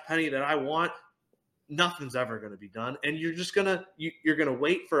single last penny that I want, nothing's ever going to be done. And you're just you're going to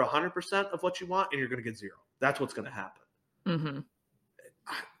wait for 100% of what you want, and you're going to get 0. That's what's going to happen. Mm-hmm.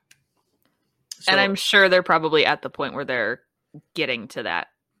 And I'm sure they're probably at the point where they're getting to that.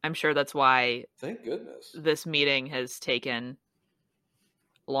 I'm sure that's why, thank goodness, this meeting has taken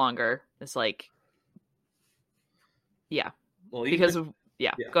longer. It's like, go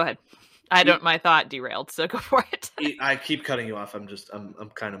ahead. My thought derailed, so go for it. I keep cutting you off. I'm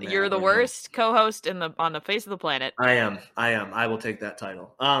kind of mad. You're the worst co-host on the face of the planet. I am. I will take that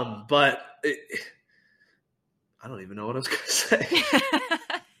title. But I don't even know what I was going to say.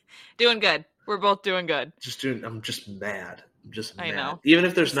 Doing good. We're both doing good. I'm just mad. I know. Even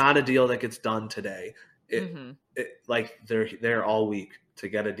if there's not a deal that gets done today, like they're all week to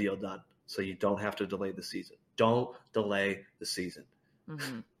get a deal done, so you don't have to delay the season. Don't delay the season.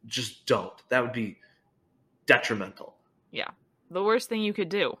 Mm-hmm. Just don't. That would be detrimental. Yeah, the worst thing you could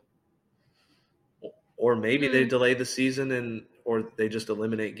do. Or maybe they delay the season or they just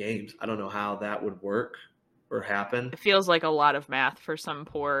eliminate games. I don't know how that would work or happen. It feels like a lot of math for some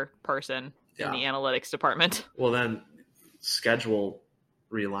poor person in the analytics department. Well, then schedule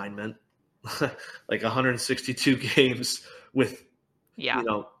realignment, like 162 games with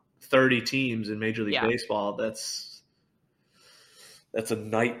 30 teams in Major League Baseball. That's a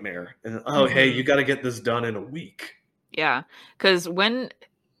nightmare. And hey, you got to get this done in a week. Yeah, because Wendy's.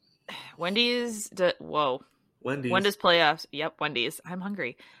 When does playoffs? Yep, Wendy's. I'm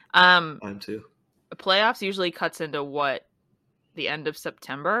hungry. I'm too. Playoffs usually cuts into what? The end of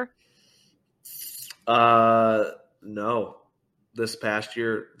September? No. This past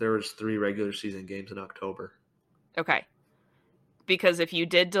year, there was 3 regular season games in October. Okay. Because if you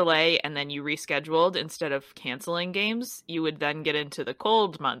did delay and then you rescheduled instead of canceling games, you would then get into the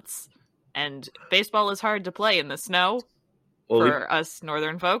cold months. And baseball is hard to play in the snow for us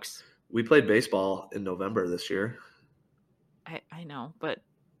northern folks. We played baseball in November this year. I know, but...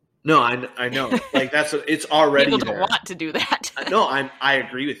 No, I know. Like, it's already People there. don't want to do that. No, I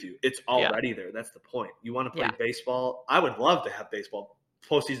agree with you. It's already there. That's the point. You want to play baseball? I would love to have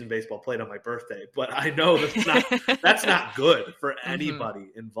postseason baseball played on my birthday, but I know that's not good for anybody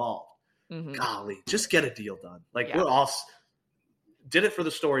involved. Mm-hmm. Golly, just get a deal done. Like, we're all did it for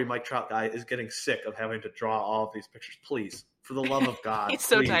the story. Mike Trout guy is getting sick of having to draw all of these pictures. Please, for the love of God, he's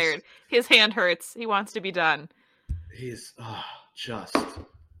so tired. His hand hurts. He wants to be done. He's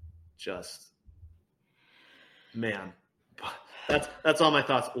just man. That's all my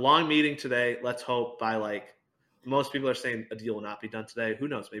thoughts. Long meeting today. Let's hope by most people are saying a deal will not be done today. Who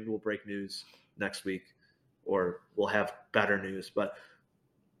knows? Maybe we'll break news next week. or we'll have better news. But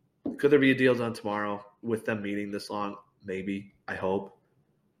could there be a deal done tomorrow with them meeting this long? Maybe. I hope.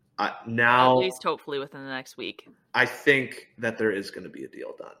 Now, at least hopefully within the next week. I think that there is going to be a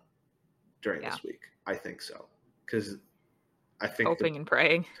deal done during this week. I think so. Because I think hoping and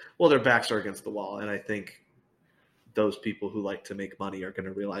praying. Well, their backs are against the wall, and I think those people who like to make money are going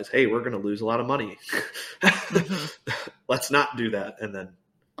to realize, hey, we're going to lose a lot of money. Let's not do that, and then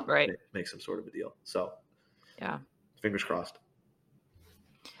make some sort of a deal. So, yeah, fingers crossed.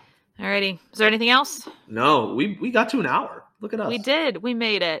 Alrighty. Is there anything else? No, we got to an hour. Look at us. We did. We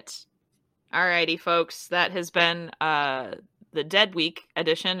made it. Alrighty, folks. That has been the Dead Week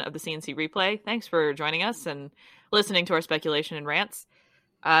edition of the CNC Replay. Thanks for joining us and listening to our speculation and rants.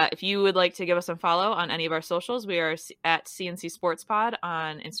 If you would like to give us some follow on any of our socials, we are at CNC Sports Pod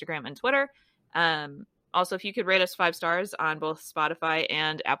on Instagram and Twitter. Also, if you could rate us 5 stars on both Spotify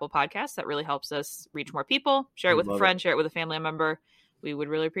and Apple Podcasts, that really helps us reach more people. Share it with a friend, share it with a family member. We would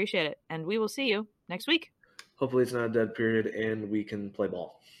really appreciate it. And we will see you next week. Hopefully it's not a dead period and we can play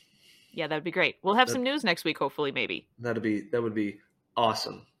ball. Yeah, that'd be great. We'll have some news next week, hopefully, maybe. That would be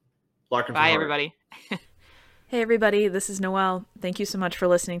awesome. Larkin. Bye, everybody. Hey, everybody. This is Noelle. Thank you so much for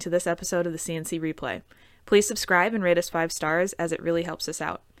listening to this episode of the CNC Replay. Please subscribe and rate us 5 stars, as it really helps us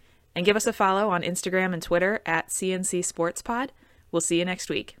out. And give us a follow on Instagram and Twitter at CNC Sports Pod. We'll see you next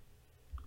week.